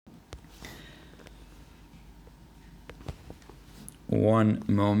one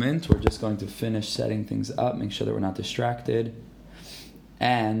moment. We're just going to finish setting things up, make sure that we're not distracted.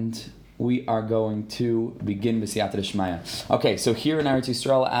 And we are going to begin with Siyata D'Shmaya. Okay, so here in Eretz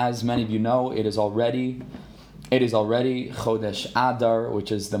Yisrael, as many of you know, it is already Chodesh Adar,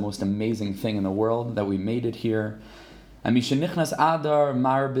 which is the most amazing thing in the world, that we made it here. And Mishenichnas Adar,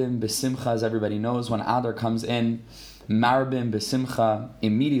 Marbim B'Simcha, as everybody knows, when Adar comes in, Marbim B'Simcha,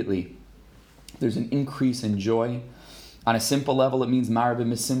 immediately there's an increase in joy. On a simple level, it means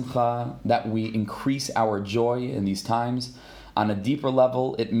Marbim B'Simcha, that we increase our joy in these times. On a deeper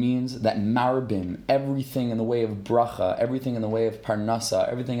level, it means that Marbim, everything in the way of bracha, everything in the way of parnasa,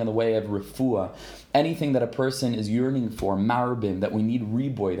 everything in the way of refuah, anything that a person is yearning for, Marbim, that we need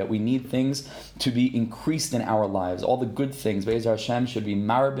riboy, that we need things to be increased in our lives. All the good things, Be'ezer Hashem, should be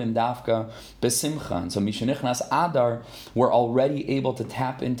Marbim Dafka B'Simcha. And so Mishenichnas Adar, we're already able to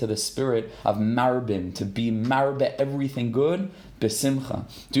tap into the spirit of Marbim, to be Marbe everything good, B'Simcha,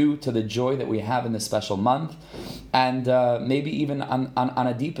 due to the joy that we have in this special month. And maybe even on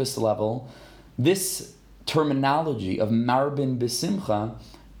a deepest level, this terminology of Marbin B'Simcha,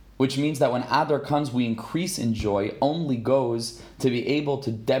 which means that when Adar comes, we increase in joy, only goes to be able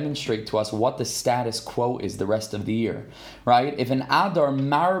to demonstrate to us what the status quo is the rest of the year, right? If in Adar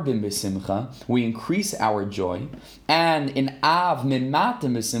Marbim B'Simcha, we increase our joy, and in Av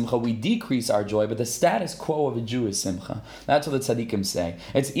Mimatim B'Simcha, we decrease our joy, but the status quo of a Jew is Simcha. That's what the tzaddikim say.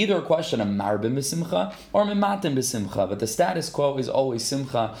 It's either a question of Marbim B'Simcha or Mimatim B'Simcha, but the status quo is always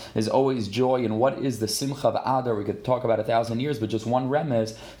Simcha, is always joy. And what is the Simcha of Adar? We could talk about 1,000 years, but just one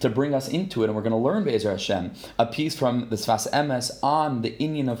remez to bring us into it, and we're going to learn Be'ezer Hashem a piece from the Sfas Emes on the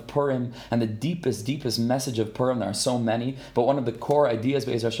inyan of Purim and the deepest message of Purim. There are so many, but one of the core ideas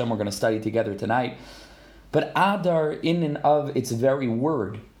Be'ezer Hashem we're going to study together tonight. But Adar, in and of its very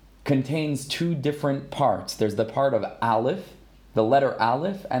word, contains two different parts. There's the part of Aleph, the letter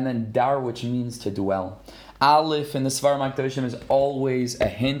Aleph, and then Dar, which means to dwell. Aleph in the Svarim HaKadoshim is always a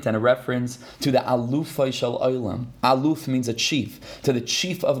hint and a reference to the Alufay Shel Olam. Aluf means a chief, to the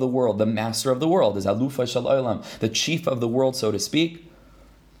chief of the world, the master of the world is Alufay Shel Olam, the chief of the world, so to speak.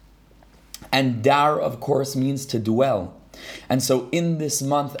 And Dar, of course, means to dwell. And so in this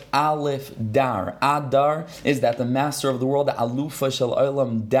month, Aleph Dar, Adar, is that the master of the world, the Alufa Shel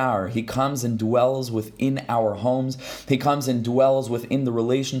Olam Dar. He comes and dwells within our homes. He comes and dwells within the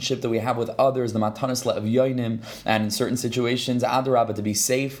relationship that we have with others, the Matanis LeAvyonim, and in certain situations, Adarabah, to be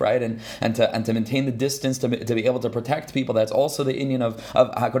safe, right, and to maintain the distance, to be able to protect people. That's also the inyan of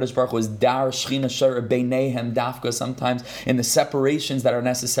HaKadosh Baruch Hu, is Dar Shechina Shar Beinehem Dafka. Sometimes in the separations that are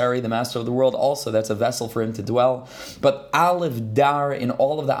necessary, the master of the world also, that's a vessel for him to dwell. But Aleph Dar, in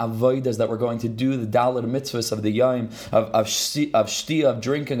all of the avodas that we're going to do, the Dalit mitzvahs of the Yom, of Shtia, of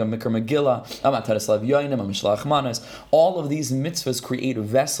drinking, of Mikra Megillah, of Mataris Yoinim, of Mishlach Manas, all of these mitzvahs create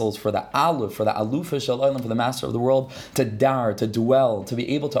vessels for the Aleph, for the Alufa Shel Olam, for the Master of the world, to Dar, to dwell, to be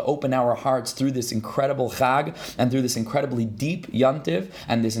able to open our hearts through this incredible Chag, and through this incredibly deep Yantiv,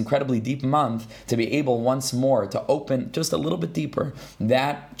 and this incredibly deep month, to be able once more to open just a little bit deeper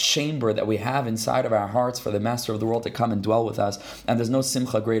that chamber that we have inside of our hearts for the Master of the world to come and dwell with us. And there's no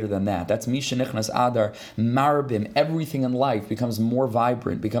simcha greater than that. That's Mishenichnas Adar, Marbim. Everything in life becomes more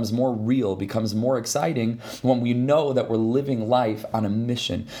vibrant, becomes more real, becomes more exciting when we know that we're living life on a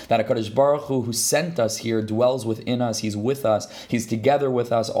mission. That HaKadosh Baruch Hu, who sent us here, dwells within us. He's with us. He's together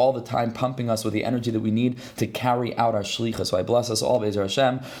with us all the time, pumping us with the energy that we need to carry out our shlichus. So I bless us all, Be'ezer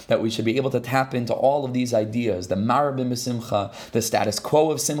Hashem, that we should be able to tap into all of these ideas, the Marbim Simcha, the status quo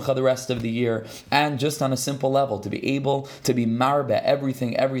of Simcha the rest of the year, and just on a simple level, to be able to be marbe,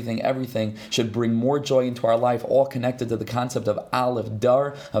 everything should bring more joy into our life, all connected to the concept of Aleph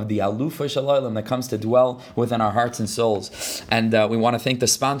Dar, of the Alufa Shel Olam that comes to dwell within our hearts and souls. And we want to thank the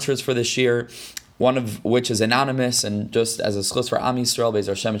sponsors for this year, one of which is anonymous, and just as a schus for Am Yisrael,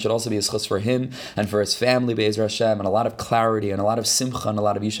 Be'ezer Hashem, it should also be a schus for him and for his family, Be'ezer Hashem, and a lot of clarity and a lot of simcha and a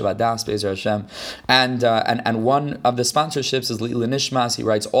lot of yishuv adas, Be'ezer Hashem. And one of the sponsorships is Le'ila Nishmas. He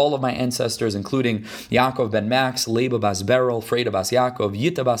writes, all of my ancestors, including Yaakov ben Max, Leba bas Beryl, Freda bas Yaakov,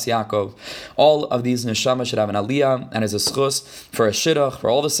 Yita bas Yaakov, all of these neshama should have an aliyah, and as a schus for a shidduch, for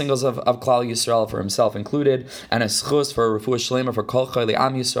all the singles of Klal Yisrael, for himself included, and a schus for refuah shlema for Kol Chayli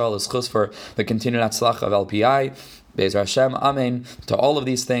Am Yisrael, a schus for the continued Atzlach of LPI, Be'ezer Hashem, Amen, to all of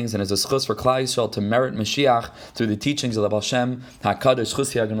these things, and as a schus for Klal Yisrael to merit Mashiach through the teachings of the Baal Shem, HaKadosh,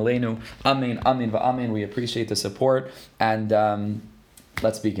 Chus Yagun Aleinu, Amen, Amen, V'Amen. We appreciate the support, and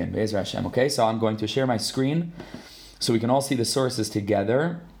let's begin, Be'ezer Hashem. Okay, so I'm going to share my screen so we can all see the sources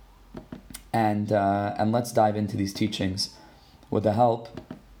together, and let's dive into these teachings with the help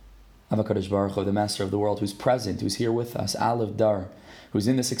of HaKadosh Baruch Hu, the Master of the world, who's present, who's here with us, Aleph Dar, who's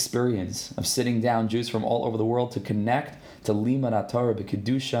in this experience of sitting down, Jews from all over the world, to connect to Limud HaTorah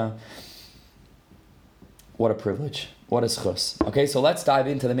B'Kedusha. What a privilege. What a schus. Okay, so let's dive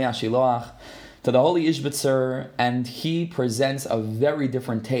into the Mei HaShiloach, to the Holy Ishbitzer, and he presents a very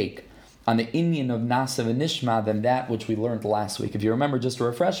different take on the Inyan of Nasa v'Nishma than that which we learned last week. If you remember, just a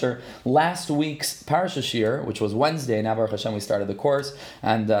refresher, last week's Parasha Shir, which was Wednesday, now Baruch Hashem we started the course,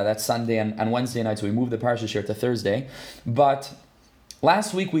 and that's Sunday and Wednesday night, so we moved the Parasha Shir to Thursday. But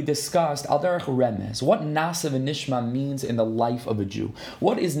last week we discussed Al Derech Remez, what Nasa v'Nishma means in the life of a Jew.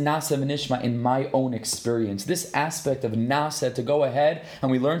 What is Nasa v'Nishma in my own experience? This aspect of Nasa, to go ahead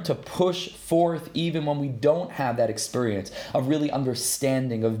and we learn to push forth even when we don't have that experience of really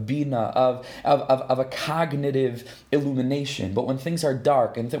understanding, of bina, of a cognitive illumination. But when things are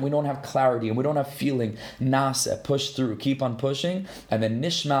dark and we don't have clarity and we don't have feeling, Nasa, push through, keep on pushing. And then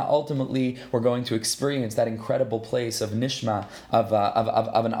Nishma, ultimately we're going to experience that incredible place of Nishma,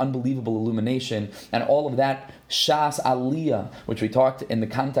 of an unbelievable illumination, and all of that Shas Aliyah, which we talked in the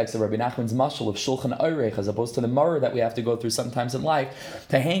context of Rabbi Nachman's mashal of Shulchan Aruch, as opposed to the Murrah that we have to go through sometimes in life,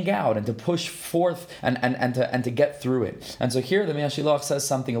 to hang out and to push forth and to get through it. And so here the Mei HaShiloach says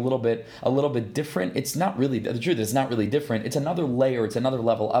something a little bit different. It's not really, the truth is, it's not really different. It's another layer, it's another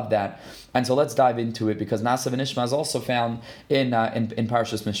level of that. And so let's dive into it, because Nasa v'Nishma is also found in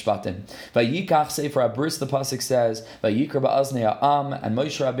Parashas Mishpatim. Vayikach Sefer HaBris, the pasuk says, Vayikra ba'aznei ha'am, and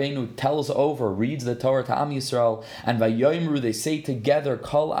Moshe Rabbeinu tells over, reads the Torah to Am Yisrael, and Vayoimru, they say together,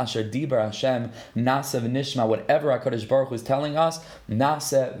 Kol Asher Dibar Hashem, Nasa v'Nishma, whatever HaKadosh Baruch Hu is telling us,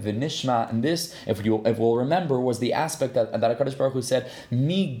 Nasa v'Nishma. And this, if we'll remember, was the aspect that HaKadosh Baruch Hu said,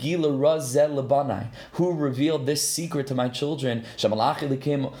 Mi Gila Razel Lebanai, who revealed this secret to my children, Shemalach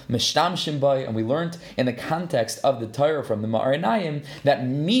Elikim Mishtamshim Bay. And we learned in the context of the Torah from the Ma'arinayim that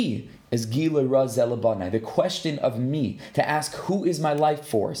me is Gila Razel Lebanai, the question of me, to ask who is my life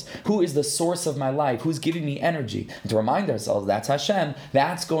force, who is the source of my life, who's giving me energy, and to remind ourselves that's Hashem.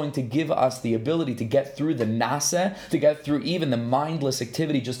 That's going to give us the ability to get through the nasa, to get through even the mindless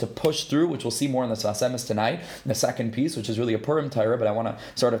activity, just to push through, which we'll see more in the Svasemis tonight, the second piece, which is really a Purim Torah, but I want to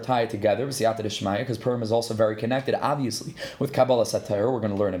sort of tie it together with Siyata D'Shmaya, because Purim is also very connected, obviously, with Kabbalah Satira, we're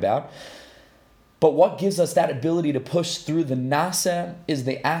going to learn about. But what gives us that ability to push through the nasa is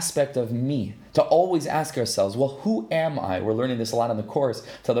the aspect of me, to always ask ourselves, well, who am I? We're learning this a lot in the course.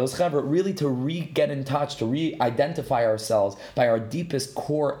 So those chevra, really to get in touch, to re-identify ourselves by our deepest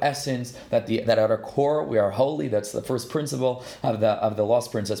core essence, that at our core we are holy. That's the first principle of the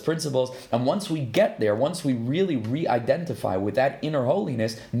Lost Princess principles. And once we get there, once we really re-identify with that inner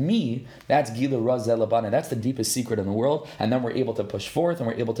holiness, me, that's Gila Razel Lebanai, that's the deepest secret in the world. And then we're able to push forth and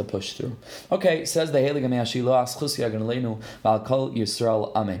we're able to push through. Okay, says the Heilige Mei HaShiloach, Schus Yagen Leinu, Ba'al Kol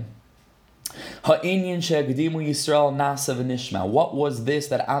Yisrael, Amen. Ha'inyan she'agdimu Yisrael Nasa v'Nishma. What was this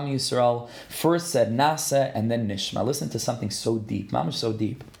that Am Yisrael first said Nasa and then Nishma? Listen to something so deep, mamash,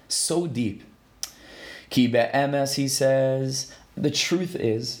 so deep. Ki be'emes, he says, the truth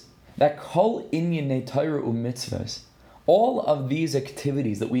is that Kol Inyan Torah u'mitzvahs, all of these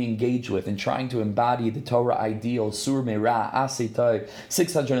activities that we engage with in trying to embody the Torah ideal, Sur Meira, Asay Toiv,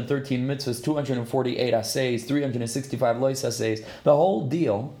 613 mitzvahs, 248 assays, 365 lois assays, the whole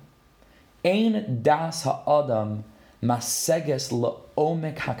deal, Ein das ha'adam maseges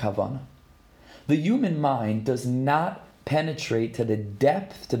la'omek ha'kavana. The human mind does not penetrate to the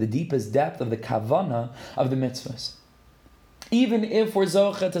deepest depth of the kavana of the mitzvahs. Even if we're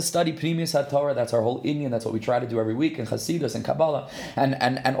zocha to study Pnimius HaTorah, that's our whole inyan, that's what we try to do every week in Chasidus and Kabbalah,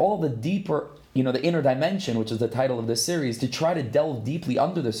 and all the deeper, the inner dimension, which is the title of this series, to try to delve deeply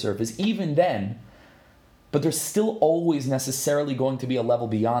under the surface, even then, but there's still always necessarily going to be a level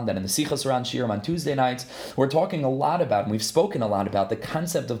beyond that. In the Sichas Ran Shirim on Tuesday nights, we're talking a lot about, and we've spoken a lot about, the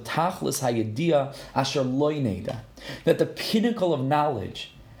concept of Tachlis Hayediyah Asher Lo Neida, that the pinnacle of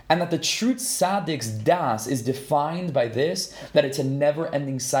knowledge, and that the true tzaddik's das is defined by this, that it's a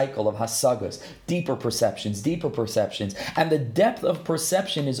never-ending cycle of hasagas, deeper perceptions, and the depth of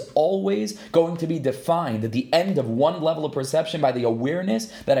perception is always going to be defined at the end of one level of perception by the awareness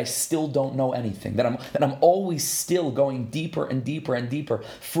that I still don't know anything, that I'm always still going deeper and deeper and deeper,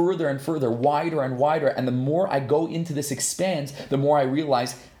 further and further, wider and wider, and the more I go into this expanse, the more I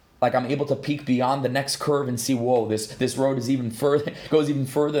realize like I'm able to peek beyond the next curve and see, whoa, this road is even further, goes even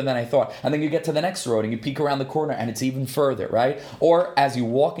further than I thought. And then you get to the next road and you peek around the corner and it's even further, right? Or as you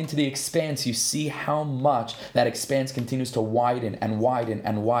walk into the expanse, you see how much that expanse continues to widen and widen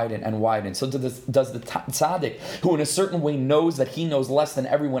and widen and widen. So does the tzaddik, who in a certain way knows that he knows less than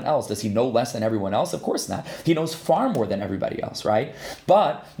everyone else, does he know less than everyone else? Of course not. He knows far more than everybody else, right?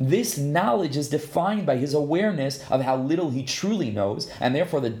 But this knowledge is defined by his awareness of how little he truly knows, and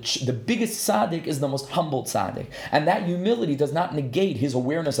therefore the biggest tzaddik is the most humble tzaddik. And that humility does not negate his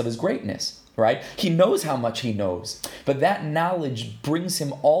awareness of his greatness, right? He knows how much he knows, but that knowledge brings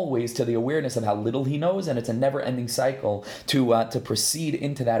him always to the awareness of how little he knows, and it's a never-ending cycle to proceed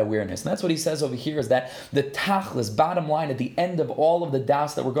into that awareness. And that's what he says over here, is that the tachlis, bottom line, at the end of all of the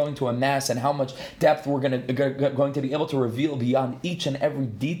das that we're going to amass and how much depth we're going to be able to reveal beyond each and every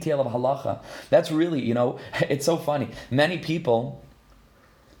detail of halacha. That's really, it's so funny. Many people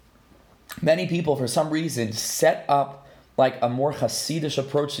for some reason set up like a more Hasidish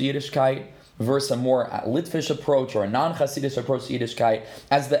approach to Yiddishkeit versus a more Litvish approach or a non-Hasidish approach to Yiddishkeit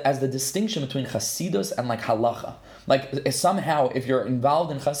as the distinction between Hasidus and like halacha. Like somehow, if you're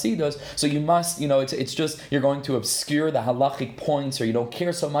involved in Hasidus, so you must, it's just you're going to obscure the halachic points, or you don't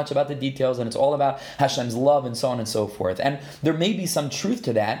care so much about the details, and it's all about Hashem's love and so on and so forth. And there may be some truth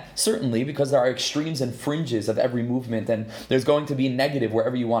to that, certainly, because there are extremes and fringes of every movement, and there's going to be negative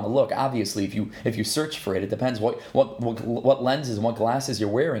wherever you want to look. Obviously, if you search for it, it depends what lenses and what glasses you're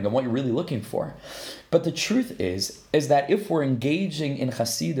wearing and what you're really looking for. But the truth is that if we're engaging in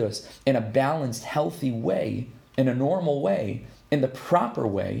Hasidus in a balanced, healthy way, in a normal way, in the proper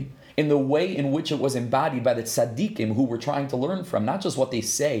way, in the way in which it was embodied by the tzaddikim who we're trying to learn from, not just what they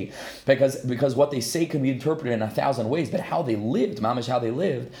say, because what they say can be interpreted in 1,000 ways, but how they lived, mamish, how they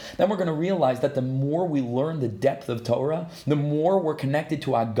lived, then we're going to realize that the more we learn the depth of Torah, the more we're connected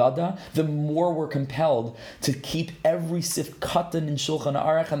to Agada, the more we're compelled to keep every sif katan in Shulchan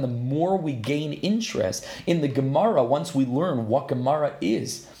Aruch, and the more we gain interest in the Gemara once we learn what Gemara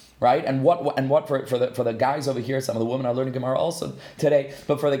is. Right, and what for the guys over here, some of the women are learning Gemara also today.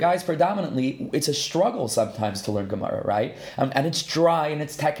 But for the guys, predominantly, it's a struggle sometimes to learn Gemara, right? And it's dry and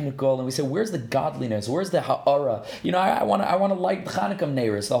it's technical, and we say, where's the godliness? Where's the ha'ara? I want to light Chanukah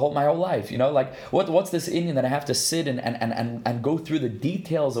neiros my whole life. Like what's this Indian that I have to sit and go through the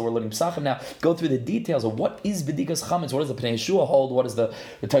details that we're learning Pesachim now? Go through the details of what is B'dikas Chametz, what does the Pnei Yeshua hold, what does the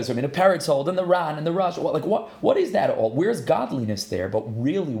Peretz hold, and the Ran and the Rash. What is that all? Where's godliness there? But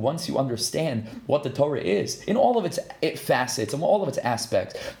really, once you understand what the Torah is in all of its facets and all of its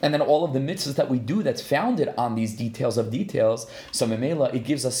aspects, and then all of the mitzvahs that we do that's founded on these details of details, so memela, it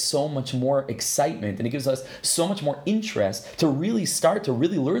gives us so much more excitement and it gives us so much more interest to really start to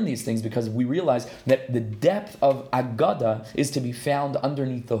really learn these things, because we realize that the depth of Agada is to be found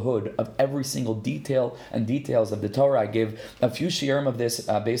underneath the hood of every single detail and details of the Torah. I give a few shiurim of this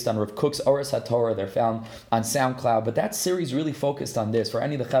based on Rav Kook's Oros HaTorah. They're found on SoundCloud, but that series really focused on this for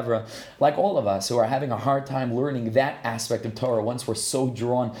any of the Chevra, like all of us, who are having a hard time learning that aspect of Torah once we're so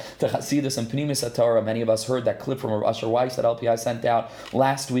drawn to Hasidus and Pnimis HaTorah. Many of us heard that clip from Asher Weiss that LPI sent out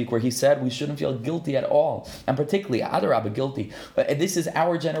last week, where he said we shouldn't feel guilty at all, and particularly Adarabah guilty. This is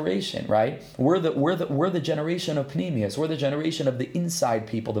our generation, right? We're the generation of Pnimius. We're the generation of the inside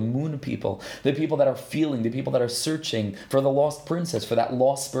people, the moon people, the people that are feeling, the people that are searching for the lost princess, for that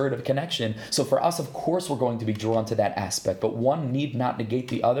lost spirit of connection. So for us, of course, we're going to be drawn to that aspect, but one need not negate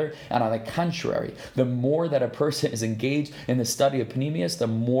the other. And on the contrary, the more that a person is engaged in the study of Pnimius, the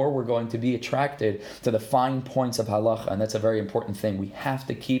more we're going to be attracted to the fine points of halacha, and that's a very important thing. We have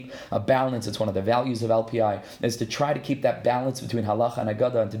to keep a balance. It's one of the values of LPI, is to try to keep that balance between halacha and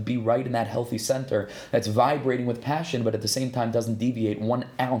agada, and to be right in that healthy center that's vibrating with passion, but at the same time doesn't deviate 1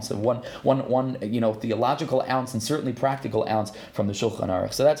 ounce of one theological ounce and certainly practical ounce from the Shulchan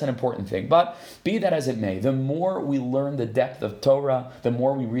Aruch. So that's an important thing. But be that as it may, the more we learn the depth of Torah, the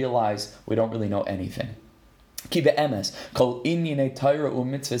more we realize we don't really know anything. We can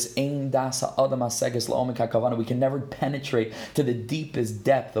never penetrate to the deepest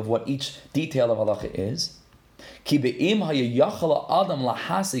depth of what each detail of halacha is.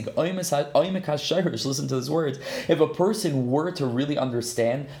 Listen to these words. If a person were to really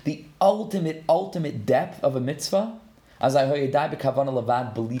understand the ultimate depth of a mitzvah,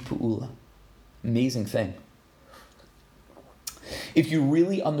 amazing thing. If you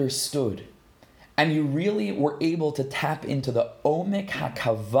really understood and you really were able to tap into the omek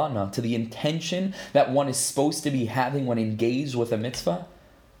hakavana, to the intention that one is supposed to be having when engaged with a mitzvah,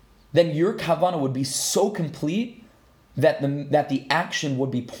 then your kavana would be so complete that the action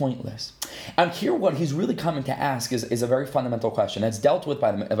would be pointless. And here what he's really coming to ask is a very fundamental question that's dealt with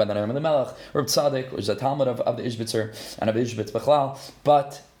by the name of the Melech, Reb Tzaddik, which is a Talmud of the Ishbitzer and of Ishbitz Bechlal.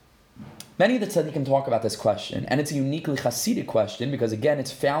 But many of the tzaddikim talk about this question, and it's a uniquely Hasidic question because, again,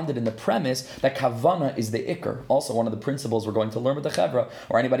 it's founded in the premise that kavana is the ikr. Also, one of the principles we're going to learn with the Chevra,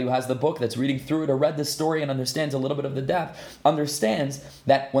 or anybody who has the book that's reading through it or read this story and understands a little bit of the depth, understands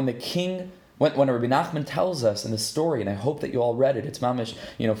that when the king... When Rabbi Nachman tells us in the story, and I hope that you all read it, it's mamish,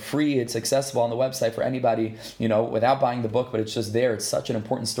 free, it's accessible on the website for anybody, without buying the book, but it's just there. It's such an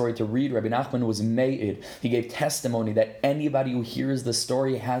important story to read. Rabbi Nachman was me'id. He gave testimony that anybody who hears the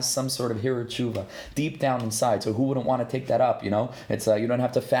story has some sort of hirur tshuva deep down inside. So who wouldn't want to take that up, It's you don't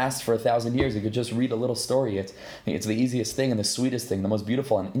have to fast for 1,000 years. You could just read a little story. It's the easiest thing and the sweetest thing, the most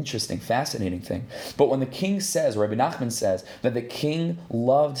beautiful and interesting, fascinating thing. But when the king says, Rabbi Nachman says, that the king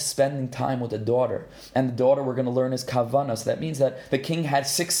loved spending time with the daughter, and the daughter we're going to learn is kavana. So that means that the king had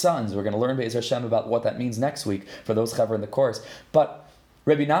 6 sons. We're going to learn Be'ez Hashem about what that means next week for those chaver in the course. But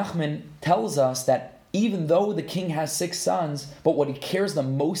Rabbi Nachman tells us that even though the king has 6 sons, but what he cares the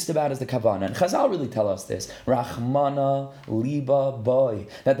most about is the kavana. And Chazal really tell us this, Rachmana liba boy,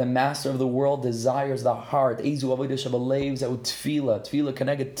 that the master of the world desires the heart. Ezu avodah shabalev zeu tefillah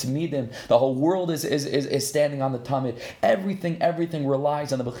connected tmidim. The whole world is standing on the tamid. Everything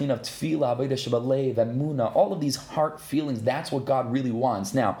relies on the bechina of tefillah, avodah shabalev, emuna. All of these heart feelings. That's what God really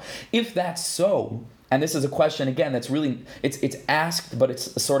wants. Now, if that's so. And this is a question, again, that's really, it's asked, but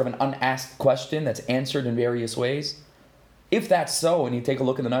it's sort of an unasked question that's answered in various ways. If that's so, and you take a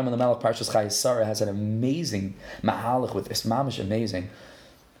look at the Noam of the Melech, Parshas Chayei Sarah has an amazing mahalach with this, mamish amazing.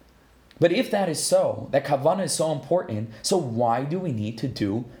 But if that is so, that kavanah is so important, so why do we need to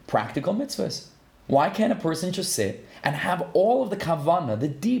do practical mitzvahs? Why can't a person just sit and have all of the kavanah, the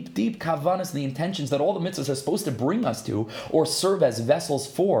deep kavanas and the intentions that all the mitzvahs are supposed to bring us to, or serve as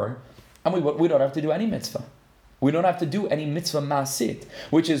vessels for, and we don't have to do any mitzvah. We don't have to do any mitzvah masit,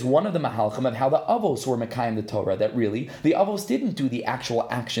 which is one of the mahalchim of how the avos were mekayim the Torah, that really, the avos didn't do the actual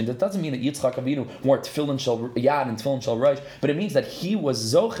action. That doesn't mean that Yitzchak Avinu wore tefillin shel yad and tefillin shel rosh, but it means that he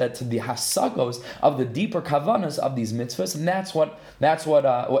was zochet to the hasagos of the deeper kavanas of these mitzvahs, and that's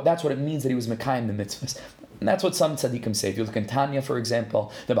what it means that he was mekayim the mitzvahs. And that's what some tzaddikim say. If you look in Tanya, for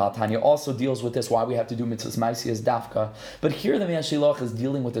example, the Baal Tanya also deals with this, why we have to do mitzvahs maisiyas dafka. But here the Me'an Shiloach is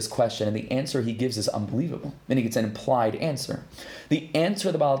dealing with this question, and the answer he gives is unbelievable. Meaning it's an implied answer. The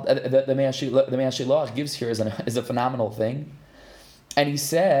answer the Me'an Shiloach gives here is a phenomenal thing. And he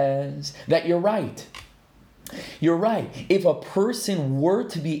says that you're right. You're right. If a person were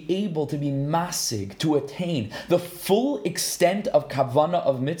to be able to be masig, to attain the full extent of kavana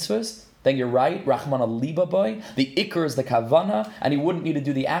of mitzvahs, then you're right, Rachmana liba boy, the ikr is the kavana, and he wouldn't need to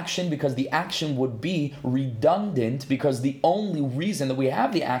do the action because the action would be redundant, because the only reason that we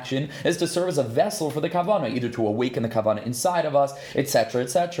have the action is to serve as a vessel for the kavana, either to awaken the kavana inside of us, etc.,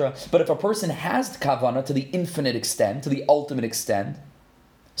 etc. But if a person has the kavana to the infinite extent, to the ultimate extent,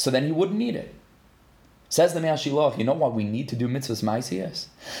 so then he wouldn't need it. Says the Me'an Shiloach, you know why we need to do mitzvahs ma'asiyas?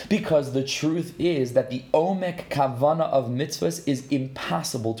 Because the truth is that the omek kavana of mitzvahs is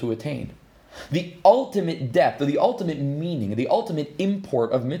impossible to attain. The ultimate depth, or the ultimate meaning, the ultimate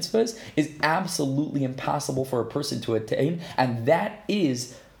import of mitzvahs is absolutely impossible for a person to attain, and that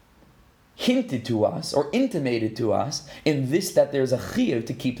is hinted to us, or intimated to us, in this, that there's a chiyuv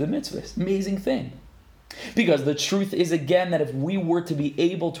to keep the mitzvahs. Amazing thing. Because the truth is, again, that if we were to be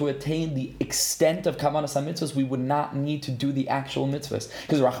able to attain the extent of kavanas mitzvahs, we would not need to do the actual mitzvahs.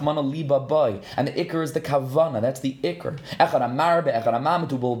 Because Rachmana liba boy, and the ikr is the kavana, that's the ikr.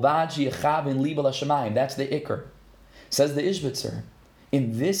 That's the ikr. Says the Ishbitzer,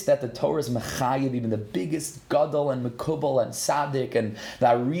 in this, that the Torah is mechayev, even the biggest gadol and mekubal and tzaddik and the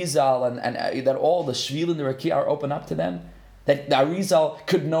Arizal and that all the shvil and the rakia are open up to them. That the Arizal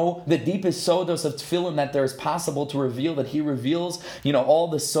could know the deepest sodos of tefillin that there is possible to reveal, that he reveals, all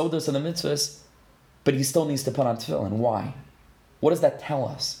the sodos of the mitzvahs, but he still needs to put on tefillin. Why? What does that tell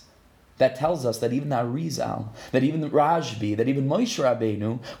us? That tells us that even the Arizal, that even the Rajbi, that even Moshe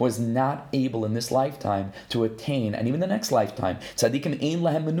Rabbeinu was not able in this lifetime to attain, and even the next lifetime. Tzadikim ein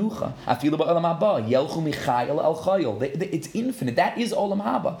lahem menucha, afilu ba'olam haba, yelchu michayil el chayil. It's infinite. That is olam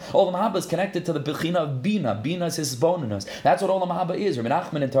haba. Olam haba is connected to the bechina of bina. Bina is his bonus. That's what olam haba is. Rabbi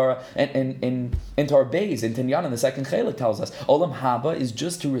Nachman in Torah, in Torah Beis, in Tinyan, in the second chelik tells us, olam haba is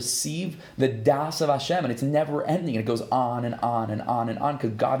just to receive the das of Hashem, and it's never ending. It goes on and on and on and on,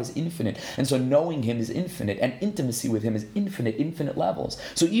 because God is infinite. infinite. And so knowing him is infinite, and intimacy with him is infinite levels.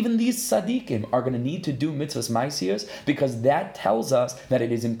 So even these tzaddikim are going to need to do mitzvahs maisiyos, because that tells us that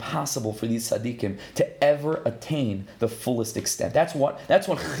it is impossible for these tzaddikim to ever attain the fullest extent. That's what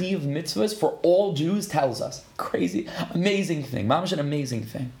chiv mitzvahs for all Jews tells us. Crazy, amazing thing. Mamash, an amazing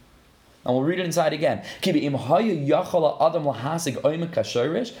thing. And we'll read it inside again. Therefore,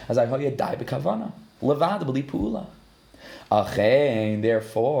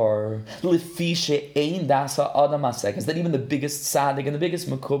 is that even the biggest tzaddik and the biggest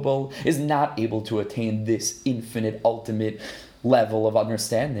makubal is not able to attain this infinite, ultimate level of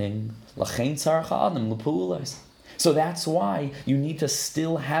understanding. So that's why you need to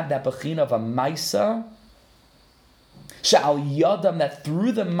still have that bechina of a maisa, Sha'al yadam, that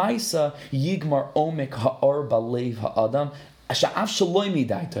through the maisa yigmar omek ha'or balev ha'adam sha'av shaloi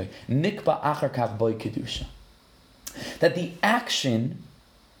midaitoi nikba achar kach boy kedusha. That the action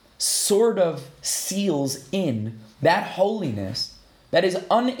sort of seals in that holiness that is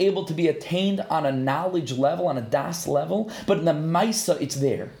unable to be attained on a knowledge level, on a das level, but in the maisa it's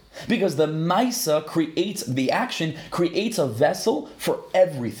there. Because the maisa creates, the action creates a vessel for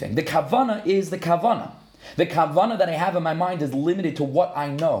everything. The kavana is the kavana. The kavana that I have in my mind is limited to what I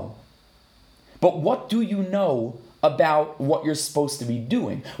know. But what do you know about what you're supposed to be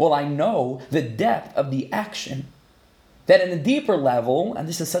doing? Well, I know the depth of the action. That in a deeper level, and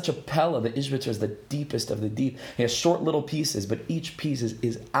this is such a pella, the Ishbitzer is the deepest of the deep. He has short little pieces, but each piece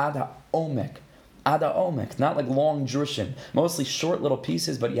is ada omek. Ada omek, not like long drushim. Mostly short little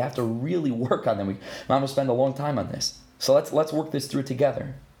pieces, but you have to really work on them. Mama spend a long time on this. So let's work this through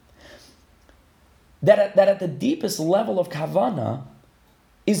together. That at the deepest level of kavana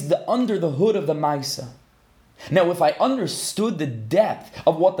is the under the hood of the maisa. Now, if I understood the depth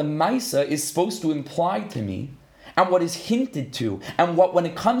of what the maisa is supposed to imply to me, and what is hinted to, and what, when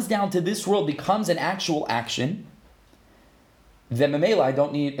it comes down to this world, becomes an actual action, then Mamela I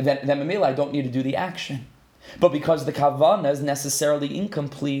don't need to do the action. But because the kavana is necessarily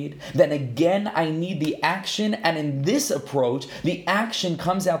incomplete, then again I need the action, and in this approach, the action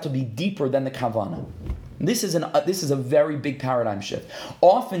comes out to be deeper than the kavana. This is a very big paradigm shift.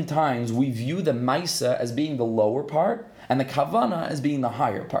 Oftentimes we view the maisa as being the lower part, and the kavana as being the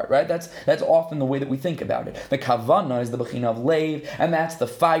higher part, right? That's often the way that we think about it. The kavana is the bechina of leiv, and that's the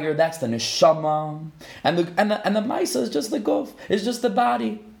fire, that's the neshama, and the maisa is just the guf, it's just the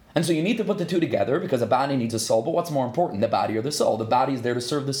body. And so you need to put the two together, because the body needs a soul. But what's more important, the body or the soul? The body is there to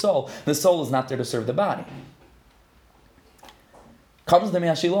serve the soul. The soul is not there to serve the body. Comes the Mei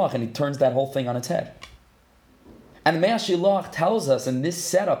HaShiloach and he turns that whole thing on its head. And the Mei HaShiloach tells us in this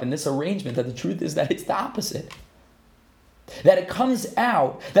setup, in this arrangement, that the truth is that it's the opposite. That it comes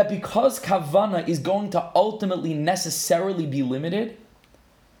out that because kavana is going to ultimately necessarily be limited,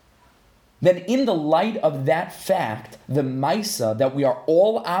 then in the light of that fact, the maisa that we are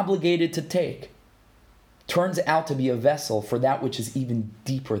all obligated to take turns out to be a vessel for that which is even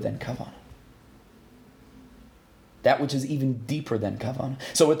deeper than kavana. That which is even deeper than kavana.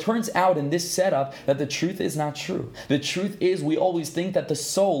 So it turns out in this setup that the truth is not true. The truth is we always think that the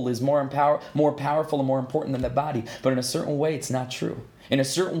soul is more powerful and more important than the body. But in a certain way, it's not true. In a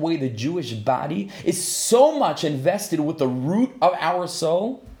certain way, the Jewish body is so much invested with the root of our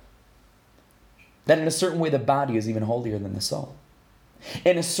soul that in a certain way, the body is even holier than the soul.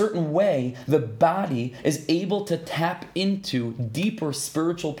 In a certain way, the body is able to tap into deeper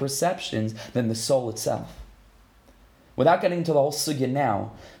spiritual perceptions than the soul itself. Without getting into the whole sugya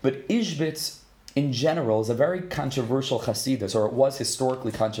now, but Ishbitz in general is a very controversial Hasidus, or it was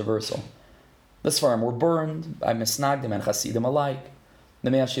historically controversial. The Svarim were burned by Misnagdim and Hasidim alike,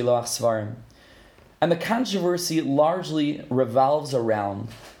 the Mei HaShiloach Svarim. And the controversy largely revolves around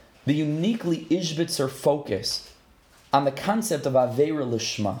the uniquely Ishbitzer focus on the concept of Aveira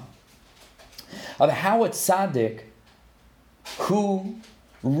Lishma, of how a tzaddik who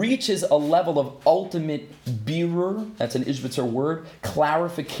reaches a level of ultimate birur, that's an Ishbitzer word,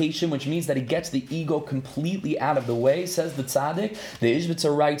 clarification, which means that he gets the ego completely out of the way, says the tzaddik. The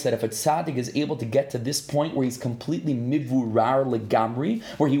Ishbitzer writes that if a tzaddik is able to get to this point where he's completely mivurar legamri,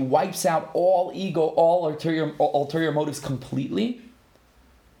 where he wipes out all ego, all ulterior motives completely,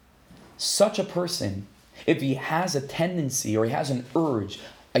 such a person, if he has a tendency or he has an urge,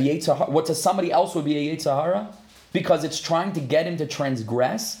 a yetzer hara, what to somebody else would be a yetzer hara, because it's trying to get him to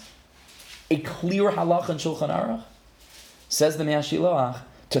transgress a clear halach and shulchan aruch, says the Mei HaShiloach,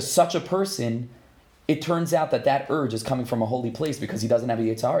 to such a person, it turns out that urge is coming from a holy place because he doesn't have a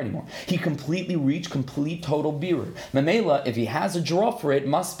Yetzer Hara anymore. He completely reached complete total birur. Memela, if he has a draw for it,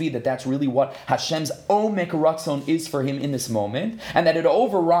 must be that that's really what Hashem's Omek Ratzon is for him in this moment, and that it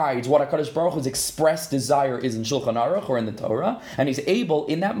overrides what HaKadosh Baruch Hu's expressed desire is in Shulchan Aruch or in the Torah, and he's able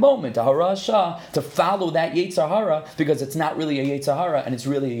in that moment to follow that Yetzer Hara because it's not really a Yetzer Hara and it's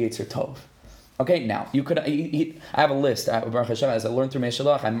really a Yetzer Tov. Okay, now, you could. I have a list. Baruch Hashem, as I learned through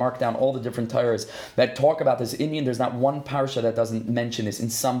Meshalach, I marked down all the different Torahs that talk about this Indian. There's not one parsha that doesn't mention this in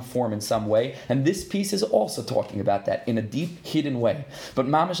some form, in some way. And this piece is also talking about that in a deep, hidden way. But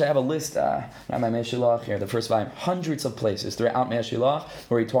Mamish, I have a list, my Meshalach here, the first volume, hundreds of places throughout Meshalach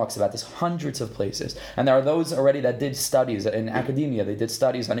where he talks about this, hundreds of places. And there are those already that did studies in academia. They did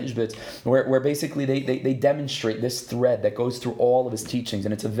studies on Ishbitz where basically they demonstrate this thread that goes through all of his teachings.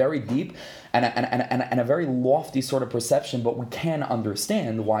 And it's a very deep and a very lofty sort of perception, but we can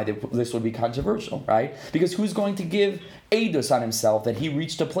understand why this would be controversial, right? Because who's going to give Eidos on himself that he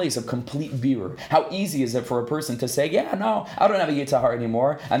reached a place of complete birur? How easy is it for a person to say, yeah, no, I don't have a Yetzer Hara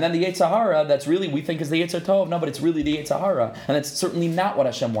anymore, and then the Yetzer Hara that's really, we think is the Yetzer Tov, no, but it's really the Yetzer Hara, and it's certainly not what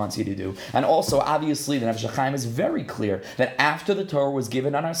Hashem wants you to do. And also, obviously, the Nefesh HaChaim is very clear that after the Torah was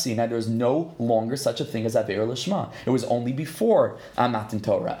given on Har Sinai, there's no longer such a thing as Aver Lishma. It was only before Matan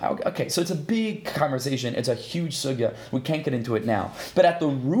Torah. Okay, so it's a big conversation. It's a huge sugya. We can't get into it now. But at the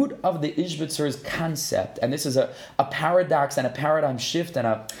root of the Ishbitzer's concept, and this is a paradox and a paradigm shift and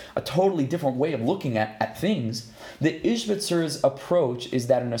a totally different way of looking at things, the Ishbitzer's approach is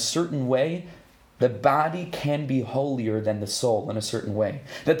that in a certain way, the body can be holier than the soul in a certain way.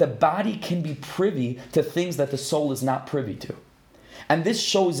 That the body can be privy to things that the soul is not privy to. And this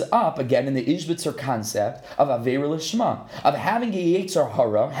shows up, again, in the Ishbitzer concept of Aver Lishma, of having a Yetzer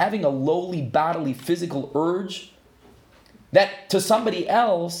Hara, having a lowly bodily physical urge, that to somebody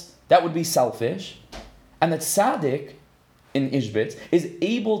else, that would be selfish, and that Tzaddik, in Ishbitz, is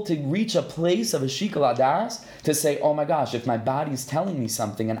able to reach a place of a Shikal Adas to say, oh my gosh, if my body is telling me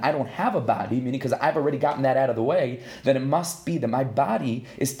something and I don't have a body, meaning because I've already gotten that out of the way, then it must be that my body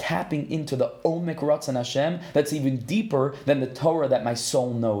is tapping into the Omek Ratzon Hashem that's even deeper than the Torah that my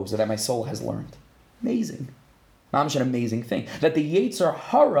soul knows or that my soul has learned. Amazing. Mamish, an amazing thing. That the Yetzer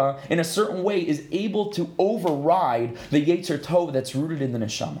Hara, in a certain way, is able to override the Yetzer Tov that's rooted in the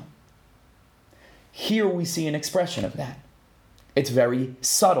Neshama. Here we see an expression of that. It's very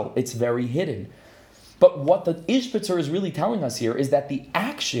subtle. It's very hidden. But what the Ishbitzer is really telling us here is that the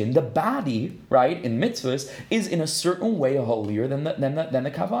action, the body, right, in mitzvahs, is in a certain way holier than the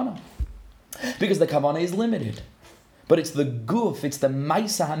kavanah. Because the kavanah is limited. But it's the guf, it's the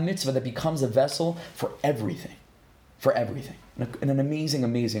maisa ha-mitzvah that becomes a vessel for everything. For everything. In an amazing,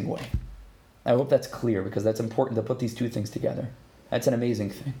 amazing way. I hope that's clear because that's important to put these two things together. That's an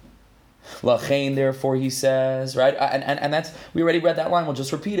amazing thing. Lachain, therefore, he says, right, and that's, we already read that line. We'll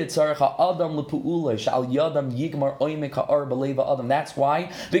just repeat it. That's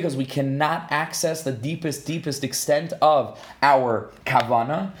why, because we cannot access the deepest extent of our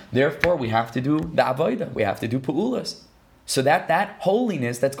kavana. Therefore, we have to do the avodah. We have to do pu'ulas. So that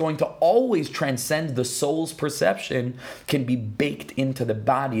holiness that's going to always transcend the soul's perception can be baked into the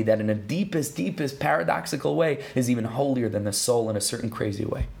body that in a deepest paradoxical way is even holier than the soul in a certain crazy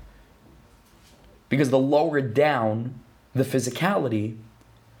way. Because the lower down the physicality,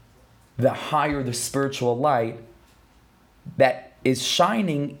 the higher the spiritual light that is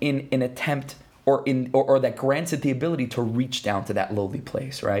shining in an attempt or that grants it the ability to reach down to that lowly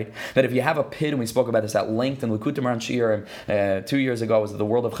place, right? That if you have a pit, and we spoke about this at length in Likutim Ran Shir 2 years ago, was the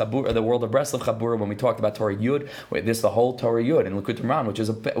world of Chabur, or the world of Breslov Chabur, when we talked about Torah Yud. This is the whole Torah Yud in Likutim Ran, which is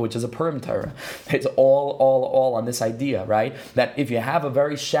a Purim Torah. It's all on this idea, right? That if you have a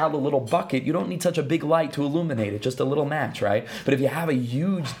very shallow little bucket, you don't need such a big light to illuminate it, just a little match, right? But if you have a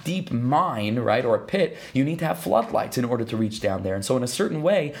huge, deep mine, right, or a pit, you need to have floodlights in order to reach down there. And so in a certain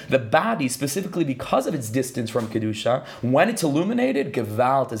way, the body, specifically because of its distance from Kedusha, when it's illuminated,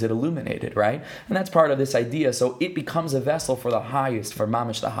 Gewalt is it illuminated, right? And that's part of this idea. So it becomes a vessel for the highest, for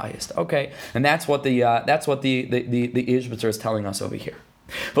Mamish the highest. Okay, and that's what the Ishbitzer is telling us over here.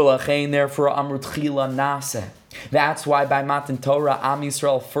 Therefore, Amrut Chila Nase. That's why by Matan Torah, Am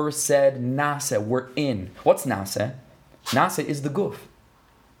Yisrael first said Nase, we're in. What's Nase? Nase is the guf.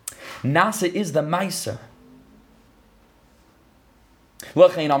 Nase is the Maisa.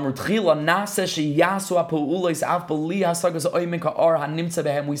 We're in it.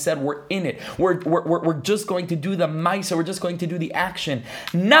 We're just going to do the maisa. We're just going to do the action.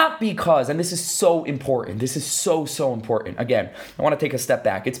 Not because, and this is so important. This is so important. Again, I want to take a step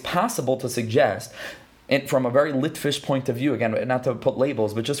back. It's possible to suggest from a very Litvish point of view, again, not to put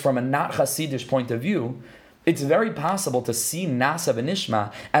labels, but just from a not Hasidish point of view, it's very possible to see Nasa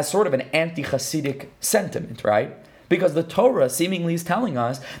v'Nishma as sort of an anti-Hasidic sentiment, right? Because the Torah seemingly is telling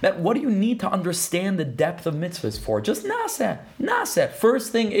us that what do you need to understand the depth of mitzvahs for? Just naseh.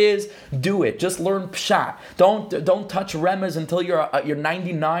 First thing is do it. Just learn pshat. Don't touch remez until you're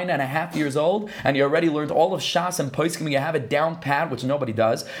 99 and a half years old and you already learned all of Shas and Poskim. You have it down pat, which nobody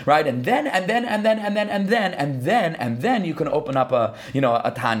does, right? And then you can open up a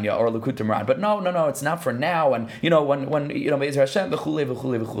Tanya or a Likutei Moharan. But no, it's not for now. And when Be'ezer Hashem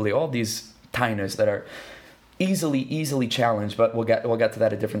v'chulei, all these tainas that are easily challenged, but we'll get to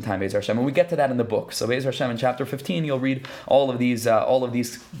that at a different time, Be'ezer Hashem. And we get to that in the book. So Be'ezer Hashem in chapter 15, you'll read all of these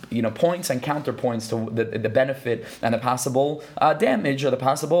points and counterpoints to the benefit and the possible damage or the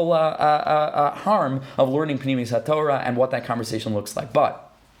possible harm of learning Pnimis HaTorah and what that conversation looks like.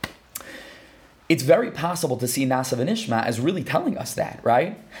 But it's very possible to see Nasa v'Nishma as really telling us that,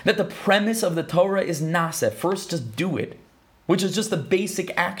 right? That the premise of the Torah is Nasa. First, just do it, which is just the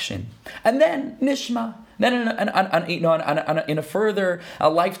basic action. And then Nishma. Then in a further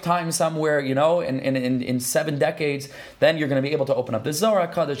lifetime somewhere, in 7 decades, then you're going to be able to open up the Zohar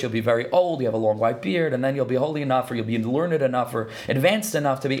Kadosh. You'll be very old, you have a long white beard, and then you'll be holy enough, or you'll be learned enough, or advanced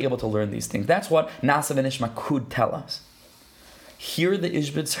enough to be able to learn these things. That's what Nasa v'Nishma could tell us. Here the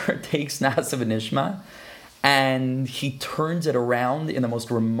Ishbitzer takes Nasa v'Nishma, and he turns it around in the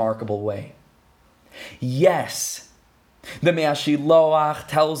most remarkable way. Yes, the Me'ashiloach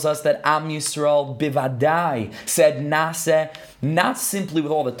tells us that Am Yisrael bivadai said Naseh, not simply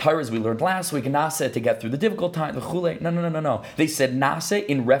with all the Torahs we learned last week, Naseh to get through the difficult time, the Chulei. No. They said Naseh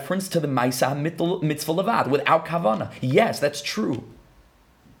in reference to the Maisa Mitzvah Levad, without Kavana. Yes, that's true.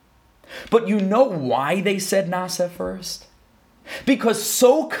 But you know why they said Naseh first? Because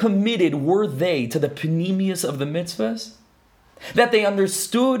so committed were they to the Pnimius of the mitzvahs that they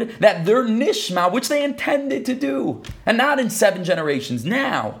understood that their nishma, which they intended to do, and not in 7 generations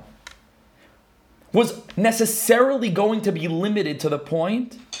now, was necessarily going to be limited to the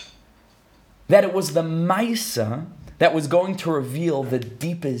point that it was the Maisa that was going to reveal the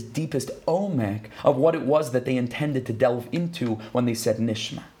deepest omek of what it was that they intended to delve into when they said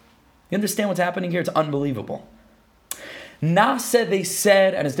nishma. You understand what's happening here? It's unbelievable. Naseh, they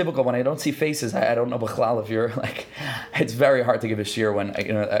said, and it's difficult when I don't see faces. I don't know B'chlal if you're like, it's very hard to give a shir when,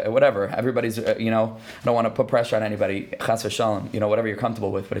 whatever. Everybody's, I don't want to put pressure on anybody, chas v'shalom, whatever you're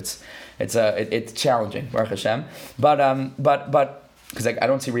comfortable with, but it's challenging, Baruch Hashem. But, because I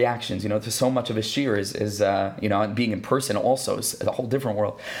don't see reactions, to so much of a shir is being in person also is a whole different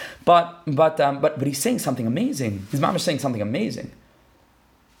world. But he's saying something amazing. His mom is saying something amazing.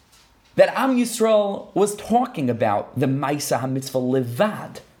 That Am Yisrael was talking about the Maisa HaMitzvah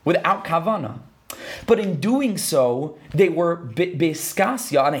Levad, without Kavana. But in doing so, they were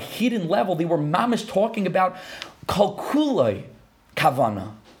Be'eskasya, on a hidden level, they were mamish talking about Kalkulei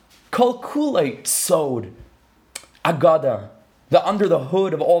Kavana, Kalkulei Sod, Agada, the under the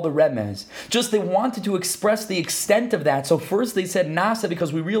hood of all the remez. Just they wanted to express the extent of that. So first they said Nasa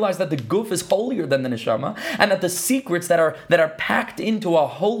because we realized that the guf is holier than the neshama, and that the secrets that are packed into a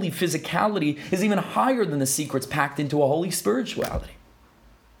holy physicality is even higher than the secrets packed into a holy spirituality.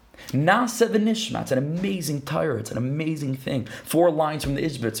 Nasa v'Nishma, it's an amazing Torah, it's an amazing thing. 4 lines from the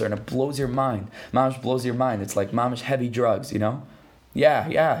Ishbitzer and it blows your mind. Mamish blows your mind. It's like mamish heavy drugs,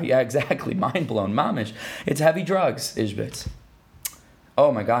 Yeah, exactly. Mind blown. Mamish. It's heavy drugs, Ishbitz. Oh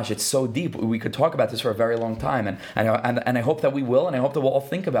my gosh, it's so deep. We could talk about this for a very long time, and I hope that we will, and I hope that we'll all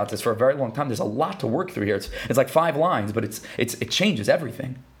think about this for a very long time. There's a lot to work through here. It's like 5 lines, but it changes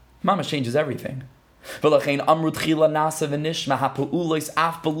everything. Mama changes everything. And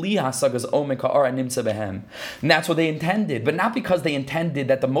that's what they intended, but not because they intended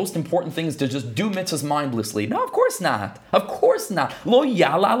that the most important thing is to just do mitzvahs mindlessly. No, of course not. Lo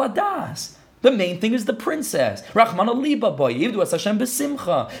yala ala das. The main thing is the princess. Rachman aliba boy, Yivdu as Hashem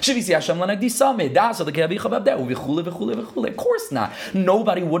besimcha. Shivisi Hashem lanagdisame. Das the kevicha babdeu. V'chule. Of course not.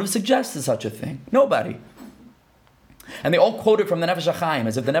 Nobody would have suggested such a thing. Nobody. And they all quote it from the Nefesh HaChaim,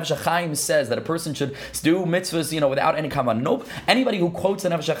 as if the Nefesh HaChaim says that a person should do mitzvahs, without any kavanah. Nope. Anybody who quotes the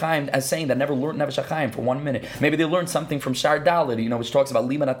Nefesh HaChaim as saying that never learned Nefesh HaChaim for 1 minute, maybe they learned something from Shar Daled, which talks about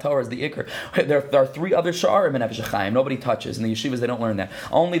Liman HaTorah as the Iker. There are 3 other Sharim in Nefesh HaChaim. Nobody touches. In the yeshivas, they don't learn that.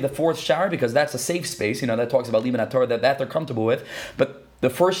 Only the 4th Shar, because that's a safe space, that talks about Liman HaTorah, that they're comfortable with. But the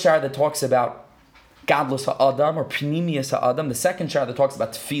first Shar that talks about Gadlus ha'adam or Pnimius ha'adam, the 2nd shar that talks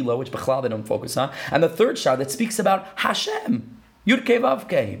about Tefillah, which B'chlal they don't focus on, and the 3rd shar that speaks about Hashem, Yud Kei Vav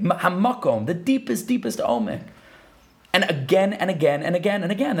Kei, Hamakom, the deepest omek. And again and again and again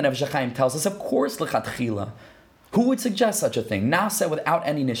and again, the Nefesh HaChaim tells us, of course, l'chatchila. Who would suggest such a thing? Nasa without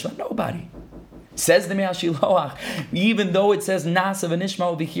any nishma? Nobody. Says the Mei HaShiloach, even though it says Nasa v'nishma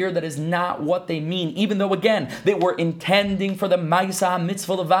over here, that is not what they mean. Even though, again, they were intending for the Ma'isa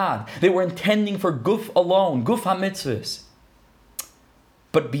HaMitzvah levad. They were intending for Guf alone, Guf HaMitzvahs.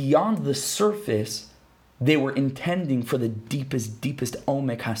 But beyond the surface, they were intending for the deepest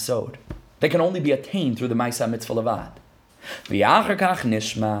Omek HaSod. They can only be attained through the Ma'isa HaMitzvah levad. V'achar kach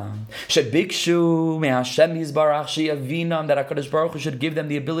nishma shebikshu me'Hashem yizbarach sheyavinam, that HaKadosh Baruch Hu should give them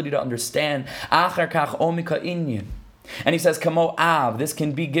the ability to understand achar kach omika inyan. And he says kamo av, this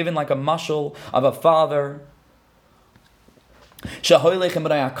can be given like a mashal of a father shehoylech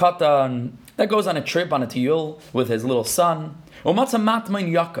b'nai hakatan, that goes on a trip on a tiyul with his little son, u'matza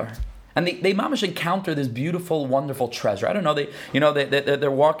matmain yakar. And they mamash encounter this beautiful, wonderful treasure. I don't know, they're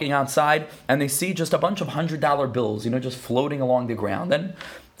walking outside and they see just a bunch of $100 bills, just floating along the ground. And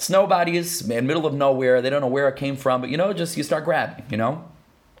it's nobody, is in the middle of nowhere. They don't know where it came from, but just you start grabbing,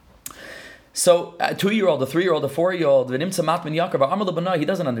 So a 2-year-old, a 3-year-old, a 4-year-old, he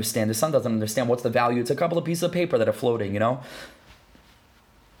doesn't understand. His son doesn't understand what's the value. It's a couple of pieces of paper that are floating,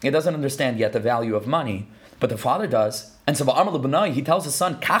 He doesn't understand yet the value of money. But the father does. And so he tells his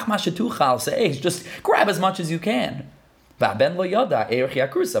son, just grab as much as you can.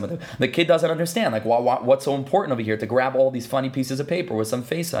 The kid doesn't understand. Like, what's so important over here to grab all these funny pieces of paper with some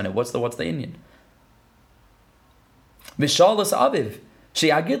face on it? What's the Indian? Vishalas aviv.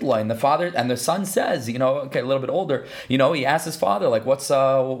 And the father and the son says, a little bit older, he asks his father, like, what's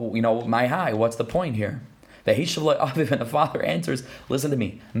my high? What's the point here? And the father answers, listen to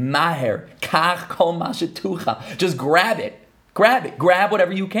me, Maher, kach kol mashetucha. Just grab it. Grab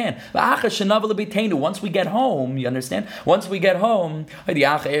whatever you can. Once we get home, you understand? Once we get home,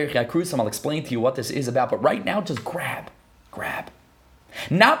 I'll explain to you what this is about, but right now, just grab.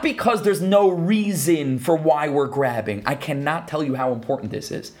 Not because there's no reason for why we're grabbing. I cannot tell you how important this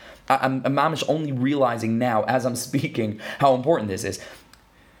is. I'm mamish only realizing now, as I'm speaking, how important this is.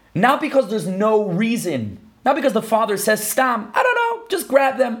 Not because there's no reason. Not because the father says, Stam, I don't know, just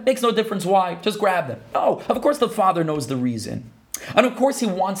grab them. Makes no difference why, just grab them. No, of course the father knows the reason. And of course he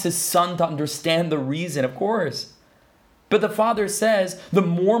wants his son to understand the reason, of course. But the father says, the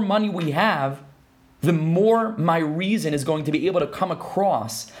more money we have, the more my reason is going to be able to come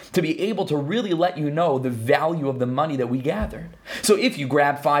across, to be able to really let you know the value of the money that we gathered. So if you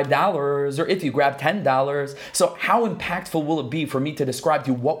grab $5 or if you grab $10, so how impactful will it be for me to describe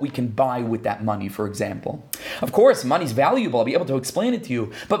to you what we can buy with that money, for example? Of course, money's valuable. I'll be able to explain it to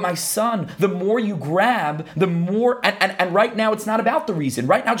you. But my son, the more you grab, the more, and right now it's not about the reason.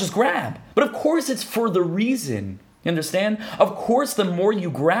 Right now, just grab. But of course it's for the reason. You understand? Of course, the more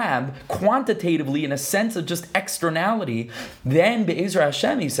you grab quantitatively in a sense of just externality, then Be'ezra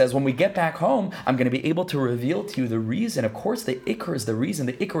Hashem, he says, when we get back home, I'm going to be able to reveal to you the reason. Of course, the Ikr is the reason.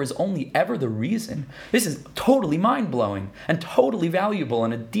 The Ikr is only ever the reason. This is totally mind-blowing and totally valuable in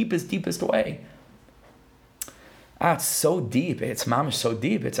the deepest way. It's so deep. It's mamish so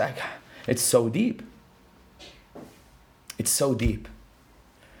deep. It's so deep. It's so deep.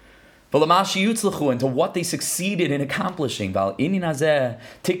 Into what they succeeded in accomplishing. Master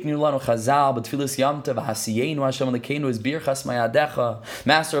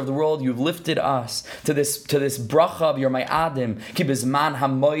of the world, you've lifted us to this bracha of your ma'adim,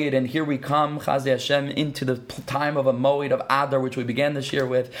 and here we come, Hashem, into the time of a moed of Adar, which we began this year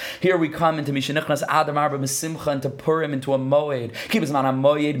with. Here we come into Mishenichnas Adar Marba Mesimcha, into Purim, into a moed.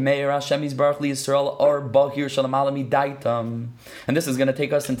 And this is going to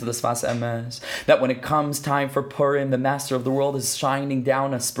take us into the Sfas Emes, that when it comes time for Purim, the Master of the world is shining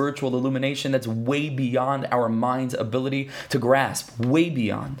down a spiritual illumination that's way beyond our mind's ability to grasp. Way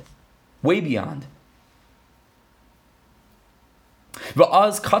beyond. They're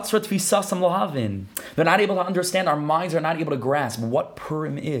not able to understand, our minds are not able to grasp what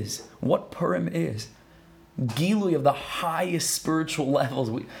Purim is. Gilui of the highest spiritual levels.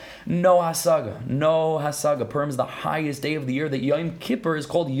 No hasaga. Purim is the highest day of the year. That Yom Kippur is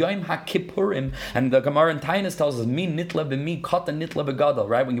called Yom HaKippurim, and the Gemara in Tainis tells us mi nitla b'mi kata nitla b'gadol.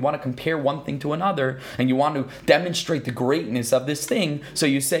 Right, when you want to compare one thing to another and you want to demonstrate the greatness of this thing, so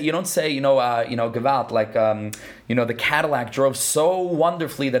you don't say Gevalt, like the Cadillac drove so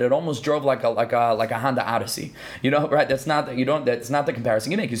wonderfully that it almost drove like a Honda Odyssey. Right? That's not the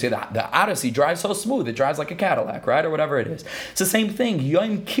comparison you make. You say the Odyssey drives so smooth, it drives like a Cadillac, right, or whatever it is. It's the same thing.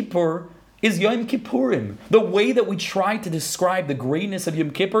 Yom Kippur is Yom Kippurim. The way that we try to describe the greatness of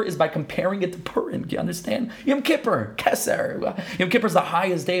Yom Kippur is by comparing it to Purim. Do you understand? Yom Kippur, Keser. Yom Kippur is the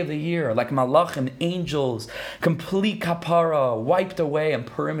highest day of the year. Like Malachim, angels, complete kapara, wiped away. And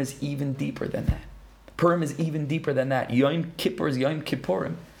Purim is even deeper than that. Purim is even deeper than that. Yom Kippur is Yom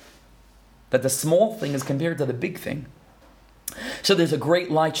Kippurim. That the small thing is compared to the big thing. So there's a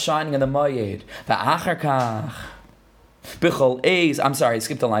great light shining in the Mayed. The Acharkach. I'm sorry, I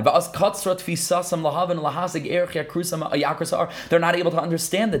skipped a line. They're not able to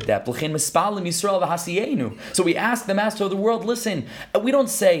understand the depth. So we ask the Master of the world, listen, we don't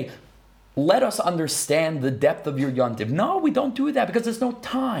say, let us understand the depth of your yontiv. No, we don't do that because there's no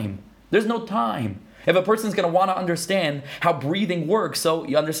time. There's no time. If a person's going to want to understand how breathing works, so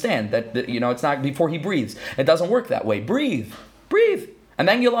you understand that, it's not before he breathes. It doesn't work that way. Breathe. And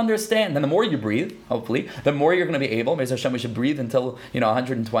then you'll understand. And the more you breathe, hopefully, the more you're going to be able. Be'ez Hashem, we should breathe until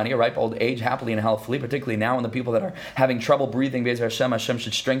 120, a ripe old age, happily and healthfully. Particularly now, when the people that are having trouble breathing, Be'ez Hashem, Hashem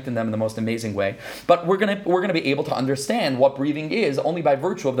should strengthen them in the most amazing way. But we're gonna be able to understand what breathing is only by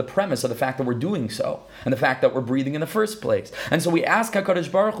virtue of the premise of the fact that we're doing so, and the fact that we're breathing in the first place. And so we ask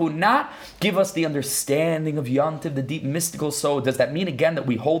HaKadosh Baruch Hu not give us the understanding of Yontiv, the deep mystical. So does that mean again that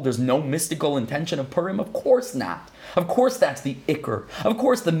we hold there's no mystical intention of Purim? Of course not. Of course that's the ikr. Of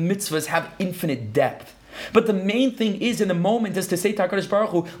course the mitzvahs have infinite depth. But the main thing is in the moment is to say to HaKadosh Baruch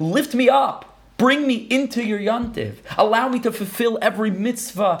Hu, lift me up. Bring me into your yontiv. Allow me to fulfill every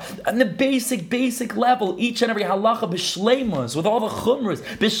mitzvah on the basic level, each and every halacha b'shleimus, with all the chumras,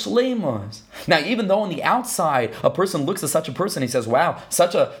 b'shleimus. Now, even though on the outside, a person looks at such a person, he says, wow,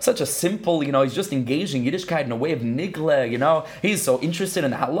 such a simple, he's just engaging Yiddishkeit in a way of nigle, he's so interested in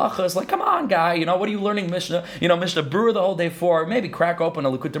the halacha. It's like, come on, guy, what are you learning Mishnah, Mishnah Brewer the whole day for? Maybe crack open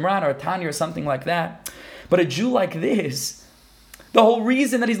a Likutei Moharan or a Tanya or something like that. But a Jew like this, the whole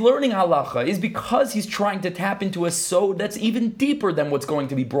reason that he's learning halacha is because he's trying to tap into a sod that's even deeper than what's going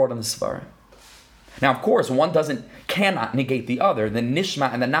to be brought on the Sfara. Now, of course, one cannot negate the other. The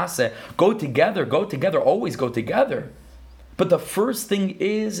nishma and the naseh go together, always go together. But the first thing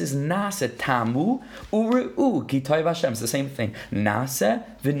is naseh tamu ure'u ki toiv Hashem. It's the same thing. Naseh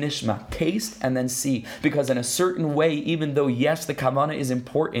v'nishma, taste and then see. Because in a certain way, even though yes, the kavanah is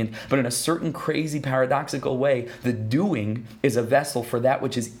important, but in a certain crazy paradoxical way, the doing is a vessel for that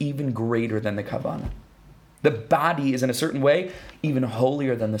which is even greater than the kavanah. The body is in a certain way even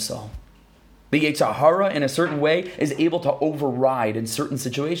holier than the soul. The Yetzer Hara, in a certain way, is able to override in certain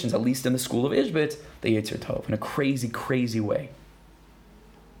situations, at least in the school of Ishbitz, the Yetzer Tov, in a crazy, crazy way.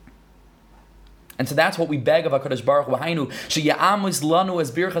 And so that's what we beg of HaKadosh Baruch Hu. She'ya'amis lanu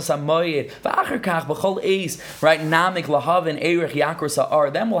es birchas hamoyed, v'achar kach b'chol eis, right? Namik lahavin erich yakor sa'ar.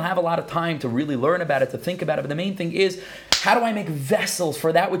 Then we'll have a lot of time to really learn about it, to think about it. But the main thing is, how do I make vessels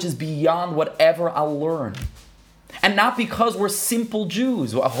for that which is beyond whatever I'll learn? And not because we're simple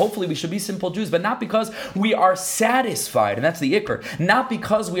Jews. Well, hopefully we should be simple Jews, but not because we are satisfied, and that's the ikr. Not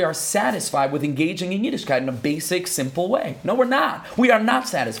because we are satisfied with engaging in Yiddishkeit in a basic, simple way. No, we're not. We are not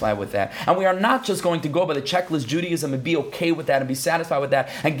satisfied with that. And we are not just going to go by the checklist Judaism and be okay with that and be satisfied with that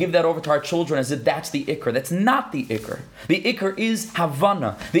and give that over to our children as if that's the ikr. That's not the ikr. The ikr is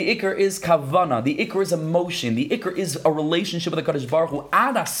havana. The ikr is kavana. The ikr is emotion. The ikr is a relationship with the Kadosh Baruch Hu.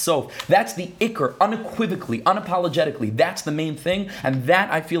 Ad sof. That's the ikr, unequivocally, unapologetically. That's the main thing, and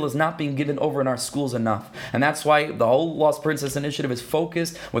that I feel is not being given over in our schools enough. And that's why the whole Lost Princess Initiative is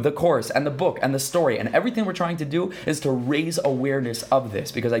focused with the course and the book and the story, and everything we're trying to do is to raise awareness of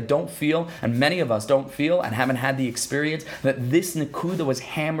this, because I don't feel, and many of us don't feel and haven't had the experience, that this Nakuda was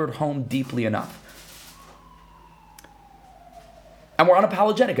hammered home deeply enough. And we're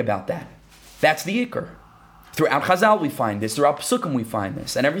unapologetic about that. That's the ikr. Throughout Chazal we find this, throughout Psukim we find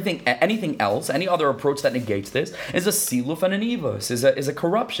this, and anything else, any other approach that negates this, is a siluf and an ivus, is a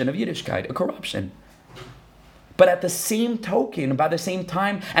corruption of Yiddishkeit, a corruption. But at the same token, by the same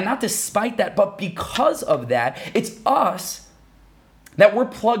time, and not despite that, but because of that, it's us that we're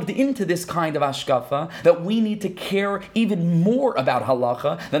plugged into this kind of ashkafa, that we need to care even more about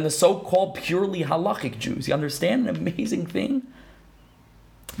halacha than the so-called purely halachic Jews. You understand? An amazing thing?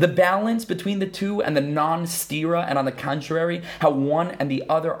 The balance between the two and the non-stira, and on the contrary, how one and the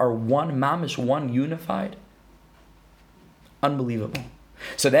other are one, mamish, one, unified. Unbelievable.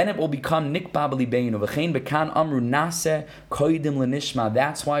 So then it will become nikba b'libeinu v'chein bekan amru nase koidim lenishma.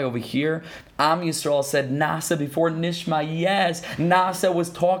 That's why over here, Am Yisrael said nase before nishma. Yes, nase was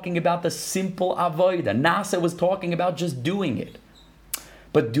talking about the simple avodah. Nase was talking about just doing it.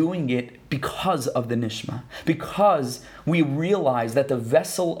 But doing it because of the nishma, because we realize that the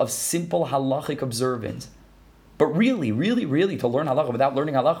vessel of simple halachic observance, But really, really, really, to learn halacha without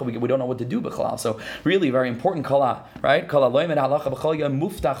learning halacha, we don't know what to do b'chalal. So really, very important kala, right? Kala loimed halacha b'chol yom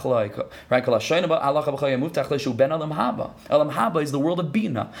muftach loy, right? Kala shoyna halacha b'chol yom muftach loy shu ben olam haba. Olam haba is the world of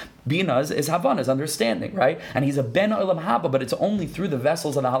bina. Bina is Havana, is understanding, right? And he's a ben olam haba, but it's only through the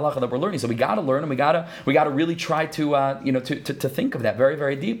vessels of the halacha that we're learning. So we got to learn, and we got to really try to think of that very,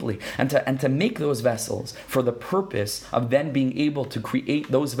 very deeply, and to make those vessels for the purpose of then being able to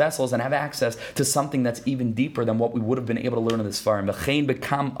create those vessels and have access to something that's even deeper than what we would have been able to learn in this farm. Just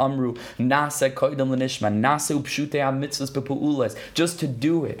to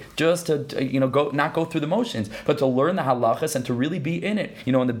do it, just to not go through the motions, but to learn the halachas and to really be in it,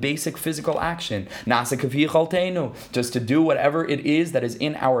 in the basic physical action. Just to do whatever it is that is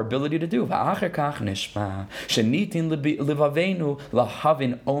in our ability to do.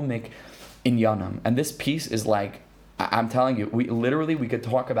 And this piece is like, I'm telling you, we could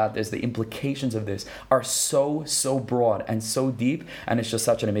talk about this. The implications of this are so broad and so deep, and it's just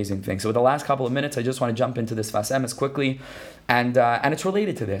such an amazing thing. So with the last couple of minutes, I just want to jump into this Fas Emes quickly, and it's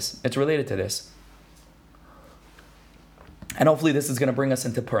related to this. And hopefully this is going to bring us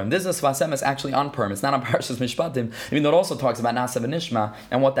into Purim. This is Fas Emes actually on Purim. It's not on Parshas Mishpatim. It also talks about Nasa v'Nishma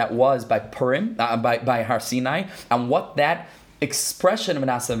and what that was by Purim, by Har Sinai, and what that expression of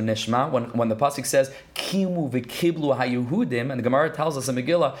Nasa v'Nishma, when the pasuk says Kimu v'kiblu haYehudim, and the Gemara tells us in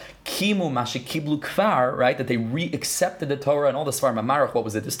Megillah Kimu mashikiblu kfar, right, that they re-accepted the Torah and all the Svar Mamarach. What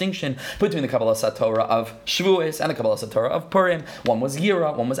was the distinction between the Kabbalah Torah of Shavuos and the Kabbalah Torah of Purim? One was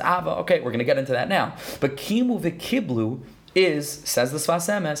Yira, one was Ava. Okay, we're going to get into that now. But Kimu v'kiblu is, says the Sfas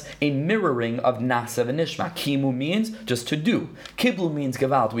Emes, a mirroring of Nasa v'Nishma. Kimu means just to do. Kiblu means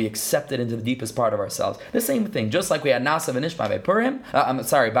Gevalt. We accept it into the deepest part of ourselves. The same thing, just like we had Nasa v'Nishma by Purim,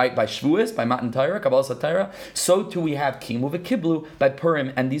 by Shavuos, by Matan Torah, Kabbalah Torah, so too we have Kimu v'Kiblu by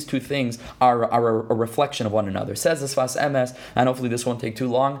Purim, and these two things are a reflection of one another. Says the Sfas Emes, and hopefully this won't take too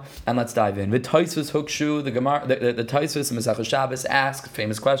long, and let's dive in. V'Taisvus Hukshu, the Taisvus in Masechah Shabbos asks,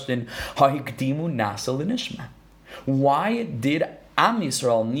 famous question, Ha'ikdimu Nasa l'Nishma. Why did Am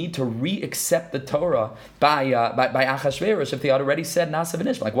Yisrael need to re-accept the Torah by Achashverosh if they had already said Nasa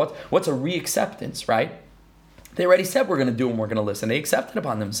v'Nishma? Like what's a re-acceptance, right? They already said we're going to do and we're going to listen. They accepted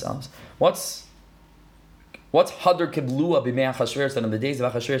upon themselves. What's Hadar Kiblua b'mei Achashverosh, that in the days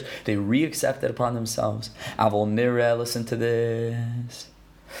of Achashverosh they re-accepted upon themselves? Avol Nireh, listen to this.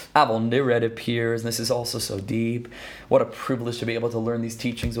 Avol Nireh appears, and this is also so deep. What a privilege to be able to learn these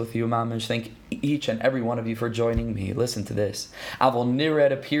teachings with you, Mamish. Thank each and every one of you for joining me. Listen to this. Avol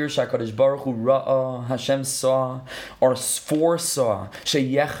Nireh appears, HaKadosh Baruch Hu Ra'ah, Hashem saw, or foresaw,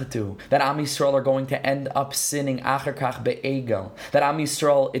 Sheyechatu, that Am Yisrael are going to end up sinning, Acher Kach Be'egel. That Am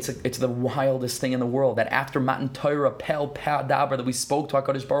Yisrael, it's the wildest thing in the world, that after Matan Torah, Pel Dabar, that we spoke to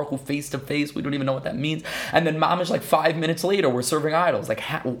HaKadosh Baruch Hu face to face, we don't even know what that means, and then Mamish, like 5 minutes later, we're serving idols. Like,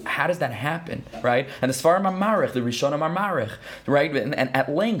 how does that happen, right? And the Sfarim Amarich, the Rishonim Amarich, right? And at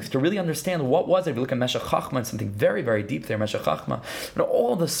length, to really understand what was it, if you look at Meshech Chachma, something very, very deep there, Meshech Chachma, but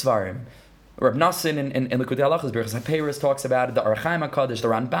all the Sfarim, Reb Nassim in Likutei Halachos, Birchas HaPeiros talks about it, the Or HaChaim HaKadosh, the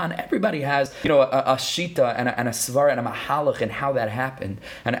Ramban, everybody has, a shita and a svar and a mahalach and how that happened.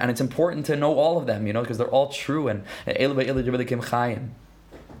 And it's important to know all of them, because they're all true, and Eilu Be'eilu D'Belikim Chayim.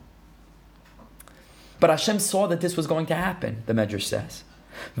 But Hashem saw that this was going to happen, the Medrash says.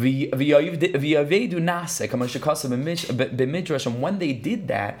 And when they did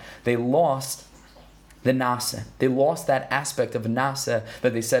that, they lost the nasa. They lost that aspect of nasa,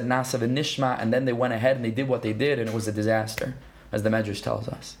 that they said nasa v'nishma, and then they went ahead and they did what they did, and it was a disaster, as the Medrash tells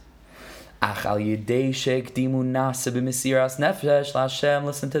us.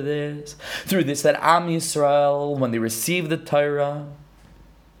 Listen to this. Through this, that Am Yisrael, when they received the Torah,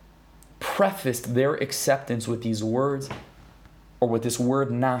 prefaced their acceptance with these words, or with this word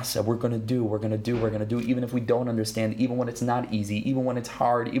nasa. We're going to do, even if we don't understand, even when it's not easy, even when it's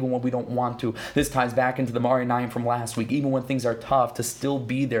hard, even when we don't want to. This ties back into the Mari 9 from last week. Even when things are tough, to still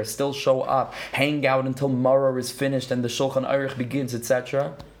be there, still show up, hang out until Maror is finished and the Shulchan Aruch begins,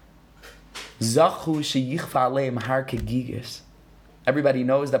 etc. Zachu sheyichfa aleim har kegigis. Everybody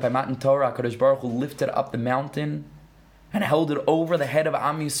knows that by Matan Torah, HaKadosh Baruch Hu lifted up the mountain and held it over the head of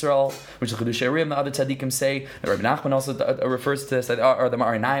Am Yisrael, which the Chiddushei Ariyim, the other tzaddikim say, Rabbi Nachman also refers to this, or the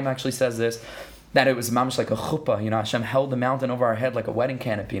Ma'ari Naim actually says this, that it was mamish like a chuppah. Hashem held the mountain over our head like a wedding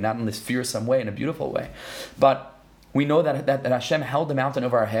canopy, not in this fearsome way, in a beautiful way. But we know that Hashem held the mountain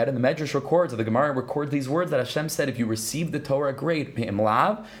over our head, and the Medrash records, or the Gemara records these words, that Hashem said, if you receive the Torah, great. So you're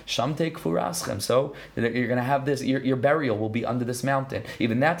going to have this, your burial will be under this mountain.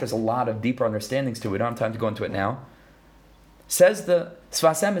 Even that, there's a lot of deeper understandings to it. We don't have time to go into it now. Says the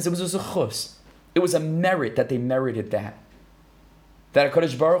Sfas Emes, it was a zechus. It was a merit that they merited that. That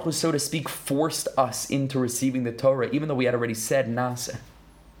HaKadosh Baruch Hu, so to speak, forced us into receiving the Torah, even though we had already said Naseh.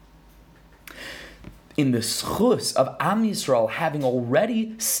 In the schus of Am Yisrael having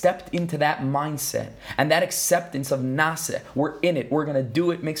already stepped into that mindset and that acceptance of Naseh, we're in it, we're going to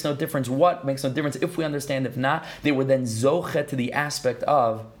do it, makes no difference what, makes no difference if we understand, if not, they were then zoche to the aspect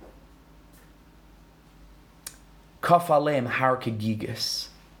of Kaf Aleim Har Kegigis,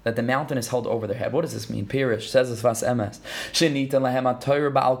 that the mountain is held over their head. What does this mean? Pirish says this vas emes. Shenita lahem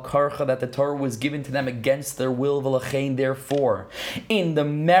ha-Torah ba'al karcha, that the Torah was given to them against their will, v'lachein, therefore, in the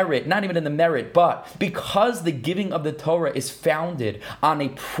merit, not even in the merit, but because the giving of the Torah is founded on a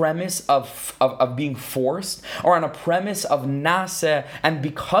premise of being forced, or on a premise of naseh, and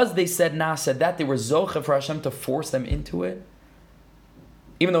because they said naseh, that they were zoche for Hashem to force them into it.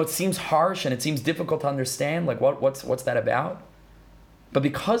 Even though it seems harsh and it seems difficult to understand, like what's that about? But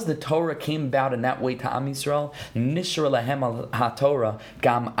because the Torah came about in that way to Am Yisrael, nishra lahem ha-Torah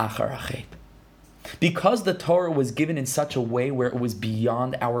gam achar achet. Because the Torah was given in such a way where it was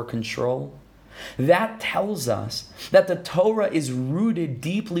beyond our control, that tells us that the Torah is rooted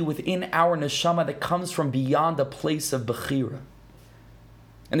deeply within our neshama that comes from beyond a place of bechira.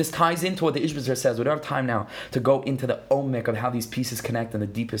 And this ties into what the Ishbitzer says. We don't have time now to go into the omek of how these pieces connect in the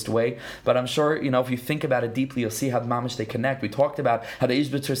deepest way. But I'm sure, if you think about it deeply, you'll see how mamish they connect. We talked about how the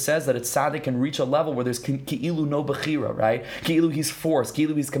Ishbitzer says that a tzaddik can reach a level where there's ki'ilu no bechira, right? Ki'ilu he's forced,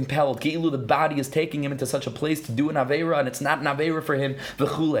 ki'ilu he's compelled, ki'ilu the body is taking him into such a place to do an aveira, and it's not an aveira for him,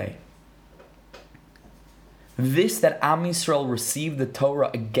 v'chulei. This that Am Yisrael received the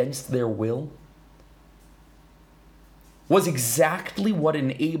Torah against their will was exactly what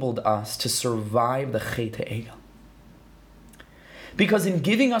enabled us to survive the Chet HaEgel. Because in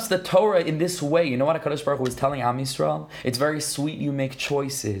giving us the Torah in this way, you know what HaKadosh Baruch Hu was telling Am Yisrael? It's very sweet, you make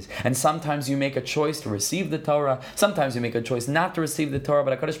choices. And sometimes you make a choice to receive the Torah. Sometimes you make a choice not to receive the Torah.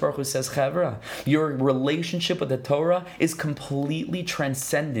 But HaKadosh Baruch Hu says, Chevra, your relationship with the Torah is completely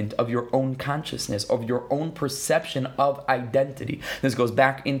transcendent of your own consciousness, of your own perception of identity. This goes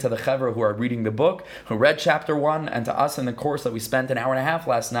back into the Chevra who are reading the book, who read chapter 1, and to us in the course that we spent an hour and a half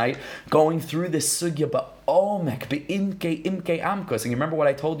last night, going through this sugya, but omek be'imke amkos. And you remember what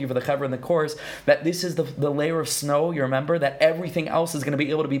I told you for the Chevra in the course, that this is the layer of snow, you remember, that everything else is going to be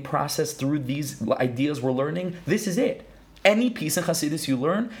able to be processed through these ideas we're learning. This is it. Any piece in Chassidus you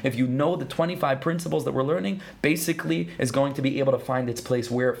learn, if you know the 25 principles that we're learning, basically is going to be able to find its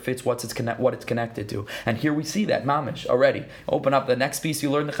place where it fits, what it's connected to. And here we see that, mamish, already. Open up the next piece you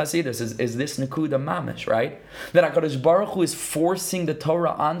learn the Chassidus, is this Nekuda mamish, right? That HaKadosh Baruch Hu is forcing the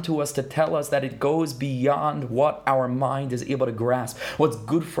Torah onto us to tell us that it goes beyond what our mind is able to grasp. What's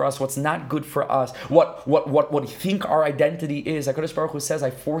good for us, what's not good for us, what we think our identity is. HaKadosh Baruch Hu says,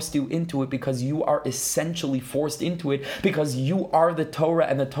 I forced you into it because you are essentially forced into it, because you are the Torah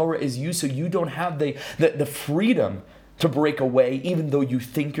and the Torah is you, so you don't have the freedom to break away even though you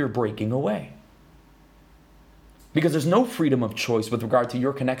think you're breaking away. Because there's no freedom of choice with regard to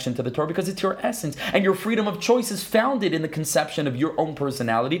your connection to the Torah, because it's your essence. And your freedom of choice is founded in the conception of your own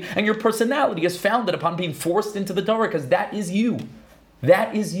personality, and your personality is founded upon being forced into the Torah, because that is you.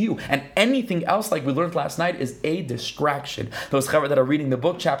 That is you. And anything else, like we learned last night, is a distraction. Those chaver that are reading the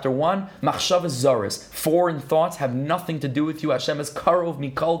book, chapter 1, machshavas zaris, foreign thoughts have nothing to do with you. Hashem is karov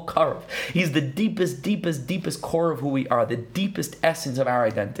mikol karov. He's the deepest core of who we are, the deepest essence of our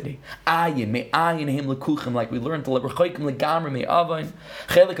identity. Ayin, me ayin him lekuchim, like we learned, lerechoikim legamre me avain,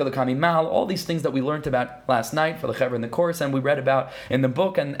 chelik lekami mal, all these things that we learned about last night for the chaver in the course, and we read about in the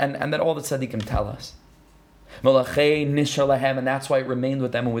book, and that all the tzaddikim tell us. And that's why it remained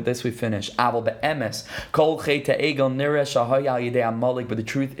with them, and with this we finish. But the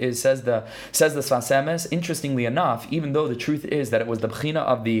truth is, says the Sfas Emes, interestingly enough, even though the truth is that it was the bchina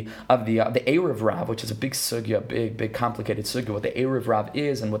of the Erev Rav, which is a big sugya, big complicated sugya, what the Erev Rav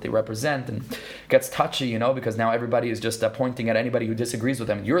is and what they represent, and it gets touchy, because now everybody is just pointing at anybody who disagrees with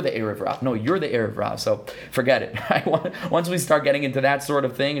them. You're the Erev Rav. No, you're the Erev Rav. So forget it. Right? Once we start getting into that sort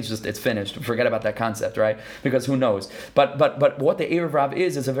of thing, it's finished. Forget about that concept, right? Because who knows? But what the Erev Rav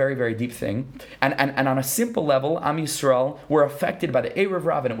is a very, very deep thing. And on a simple level, Am Yisrael were affected by the Erev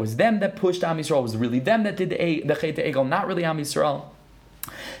Rav, and it was them that pushed Am Yisrael. It was really them that did the Chet HaEgel, not really Am Yisrael.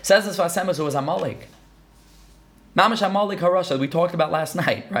 Says the Sfas Emes, it was Amalek. Mamash Amalek Harasha, we talked about last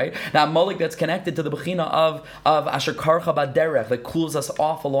night, right? That Amalek that's connected to the Bechina of Asher Karcha Baderech, that cools us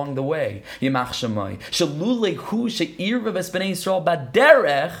off along the way. Yimach Shemai. Shalule Hu She'ir V'Bes Bnei Yisrael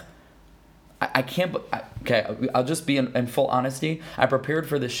Baderech, I can't. Okay, I'll just be in full honesty. I prepared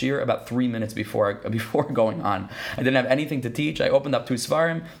for this year about 3 minutes before going on. I didn't have anything to teach. I opened up 2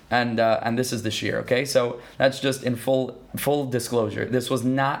 svarim, and this is this year. Okay, so that's just in full disclosure. This was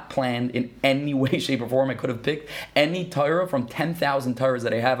not planned in any way, shape, or form. I could have picked any Torah from 10,000 Torahs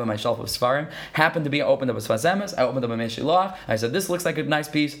that I have on my shelf of svarim. Happened to be I opened up a Sfas Emes. I opened up a Meshilach. I said, this looks like a nice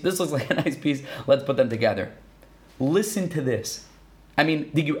piece. This looks like a nice piece. Let's put them together. Listen to this. I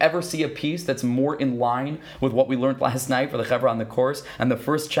mean, did you ever see a piece that's more in line with what we learned last night for the Chevra on the course? And the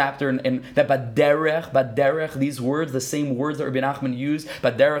first chapter in that Baderech, these words, the same words that Rabbi Nachman used,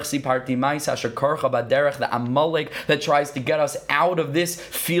 Baderech Siparti Mais, Asher Karcha, Baderech, the Amalek, that tries to get us out of this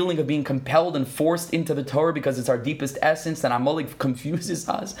feeling of being compelled and forced into the Torah because it's our deepest essence, and Amalek confuses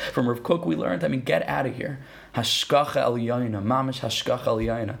us. From Rav Kook we learned, I mean, get out of here. Hashkacha Elyoina, mamish Hashkacha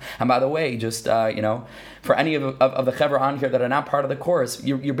Elyoina. And by the way, just for any of the Chevra on here that are not part of the course,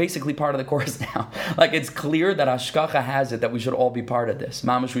 you're basically part of the course now. Like, it's clear that Hashkacha has it that we should all be part of this.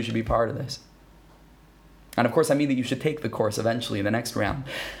 Mamish, we should be part of this. And of course, I mean that you should take the course eventually in the next round.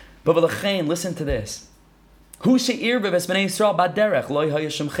 But v'lechein, listen to this. If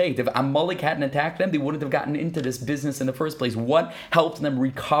Amalek hadn't attacked them, they wouldn't have gotten into this business in the first place. What helped them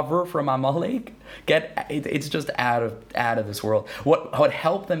recover from Amalek? It's just out of this world. What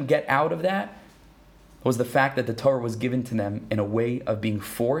helped them get out of that was the fact that the Torah was given to them in a way of being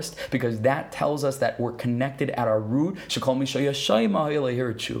forced, because that tells us that we're connected at our root. Okay, says the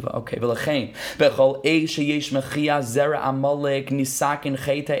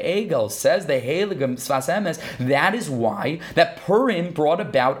Heilige Sfas Emes, that is why that Purim brought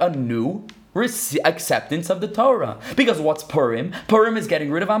about a new acceptance of the Torah. Because what's Purim? Purim is getting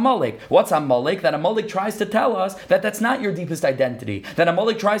rid of Amalek. What's Amalek? That Amalek tries to tell us that that's not your deepest identity. That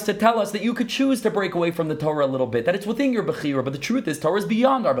Amalek tries to tell us that you could choose to break away from the Torah a little bit, that it's within your Bechira, but the truth is Torah is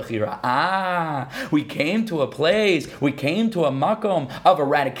beyond our Bechira. We came to a place, we came to a makom of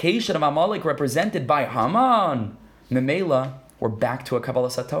eradication of Amalek represented by Haman. Memela, we're back to a Kabbalah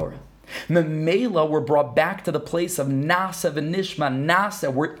Satorah. Memela, we're brought back to the place of Nasa v'nishma.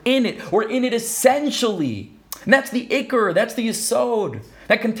 Nasa, we're in it essentially. And that's the Iker, that's the Yesod.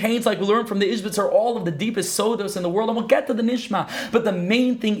 That contains, like we learned from the Ishbitzer, all of the deepest Sodos in the world, and we'll get to the Nishma. But the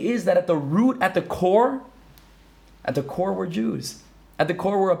main thing is that at the root, at the core, we're Jews. At the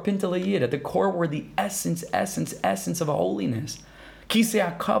core, we're a Pintel Yid. At the core, we're the essence of holiness.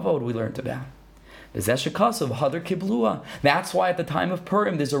 Kisei HaKavod we learned about. That's why at the time of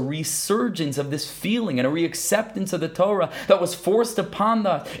Purim there's a resurgence of this feeling and a reacceptance of the Torah that was forced upon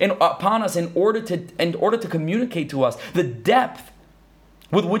us in order to communicate to us the depth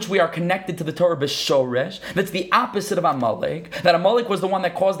with which we are connected to the Torah b'shoresh. That's the opposite of Amalek. That Amalek was the one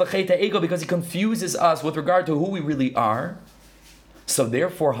that caused the Chet HaEgel because he confuses us with regard to who we really are. So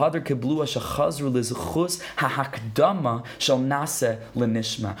therefore, Hadar Kiblua Shechazru Lizchus Hahakdama Shel Nase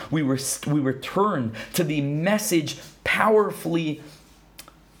Lenishma. We returned to the message powerfully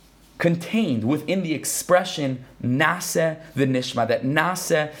contained within the expression Nase v'nishma. That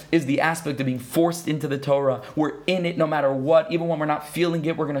Nase is the aspect of being forced into the Torah. We're in it no matter what. Even when we're not feeling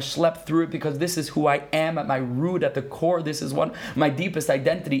it, we're going to schlep through it because this is who I am at my root, at the core. This is what my deepest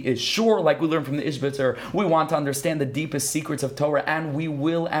identity is. Sure, like we learned from the Ishbitzer, we want to understand the deepest secrets of Torah, and we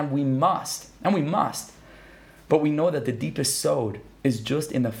will, and we must. And we must. But we know that the deepest sod is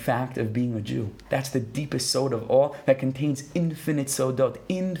just in the fact of being a Jew. That's the deepest sod of all, that contains infinite sodot,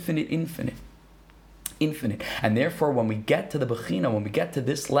 infinite. And therefore, when we get to the Bechina, when we get to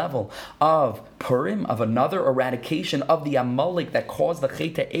this level of Purim, of another eradication of the Amalek that caused the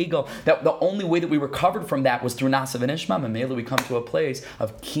Chet HaEgel, that the only way that we recovered from that was through Nasa v'nishma, Mamela, we come to a place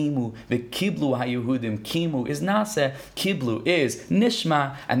of Kimu, v'kiblu ha'Yehudim. Kimu is Nasa, Kiblu is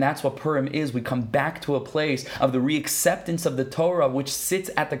Nishma, and that's what Purim is. We come back to a place of the reacceptance of the Torah, which sits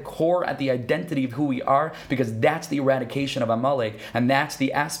at the core, at the identity of who we are, because that's the eradication of Amalek, and that's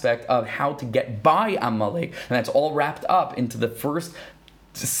the aspect of how to get by Amalek, and that's all wrapped up into the first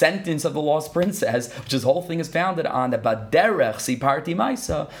sentence of the Lost Princess, which this whole thing is founded on, that Baderech Siparti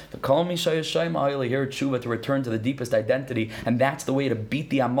Maisa, the Kol Mishayashayim Holier Tshuva, to return to the deepest identity, and that's the way to beat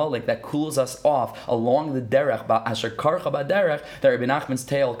the Amalek that cools us off along the Derech, Asher Karcha Baderech, that Rabbi Nachman's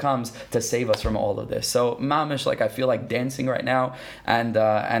tale comes to save us from all of this. So mamish, like I feel like dancing right now, and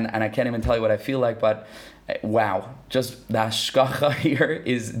I can't even tell you what I feel like, but wow, just the hashkacha here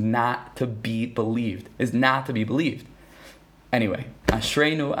is not to be believed. Anyway,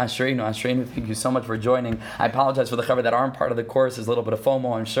 Ashreinu. Thank you so much for joining. I apologize for the chaver that aren't part of the course. There's a little bit of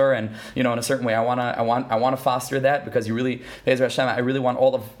FOMO, I'm sure, and in a certain way, I want to foster that, because you really, Be'ez Hashem, I really want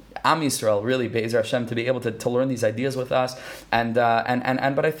all of Am Yisrael, really, Be'ezer Hashem, to be able to learn these ideas with us, and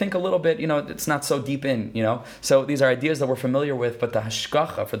but I think a little bit, it's not so deep in, So these are ideas that we're familiar with, but the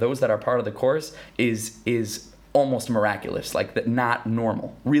hashgacha for those that are part of the course is almost miraculous, like not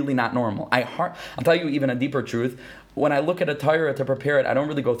normal, really not normal. I'll tell you even a deeper truth. When I look at a Torah to prepare it, I don't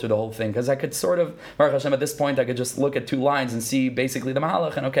really go through the whole thing, because I could sort of, Baruch Hashem, at this point, I could just look at 2 lines and see basically the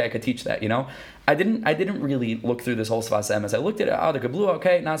Mahalach, and okay, I could teach that, I didn't really look through this whole Sfas Emes. I looked at it, the Kablu,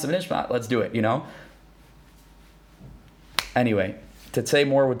 okay, Nasa V'Nishmat, let's do it, Anyway, to say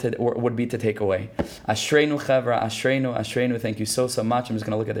more would be to take away. Ashreinu Chevra, Ashreinu, thank you so much. I'm just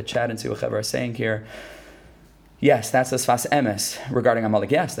going to look at the chat and see what Chevra is saying here. Yes, that's the Sfas Emes regarding Amalek.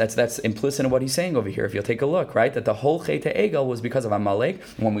 Yes, that's implicit in what he's saying over here. If you'll take a look, right, that the whole Chet Egel was because of Amalek.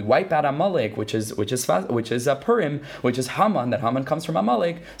 When we wipe out Amalek, which is Purim, which is Haman, that Haman comes from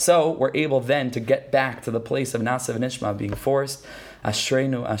Amalek, so we're able then to get back to the place of Nasa V'Nishma being forced.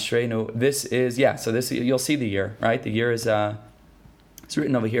 Ashreinu. This is So this you'll see the year, right? The year is it's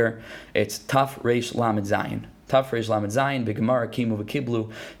written over here. It's Taf Reish Lamed Zayin. Taf Reish Lamed Zayin. B'Gemara Kimu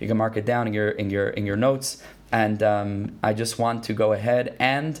V'Kiblu. You can mark it down in your notes. And I just want to go ahead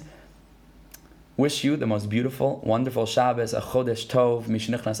and wish you the most beautiful, wonderful Shabbos, a Chodesh Tov,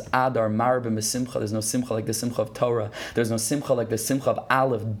 Mishnichnas Adar, Marbe Mesimcha. There's no Simcha like the Simcha of Torah. There's no Simcha like the Simcha of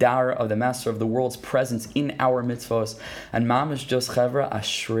Aleph, Dar, of the Master of the World's presence in our mitzvos. And Mamish Jos Chevra,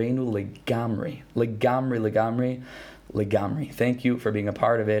 Ashreinu Legamri. Thank you for being a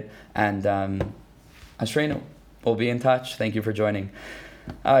part of it. And Ashreinu, we'll be in touch. Thank you for joining.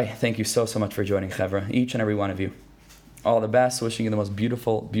 Thank you so much for joining, Chevra, each and every one of you. All the best. Wishing you the most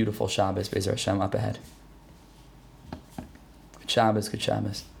beautiful, beautiful Shabbos, Be'ezer Hashem, up ahead. Good Shabbos.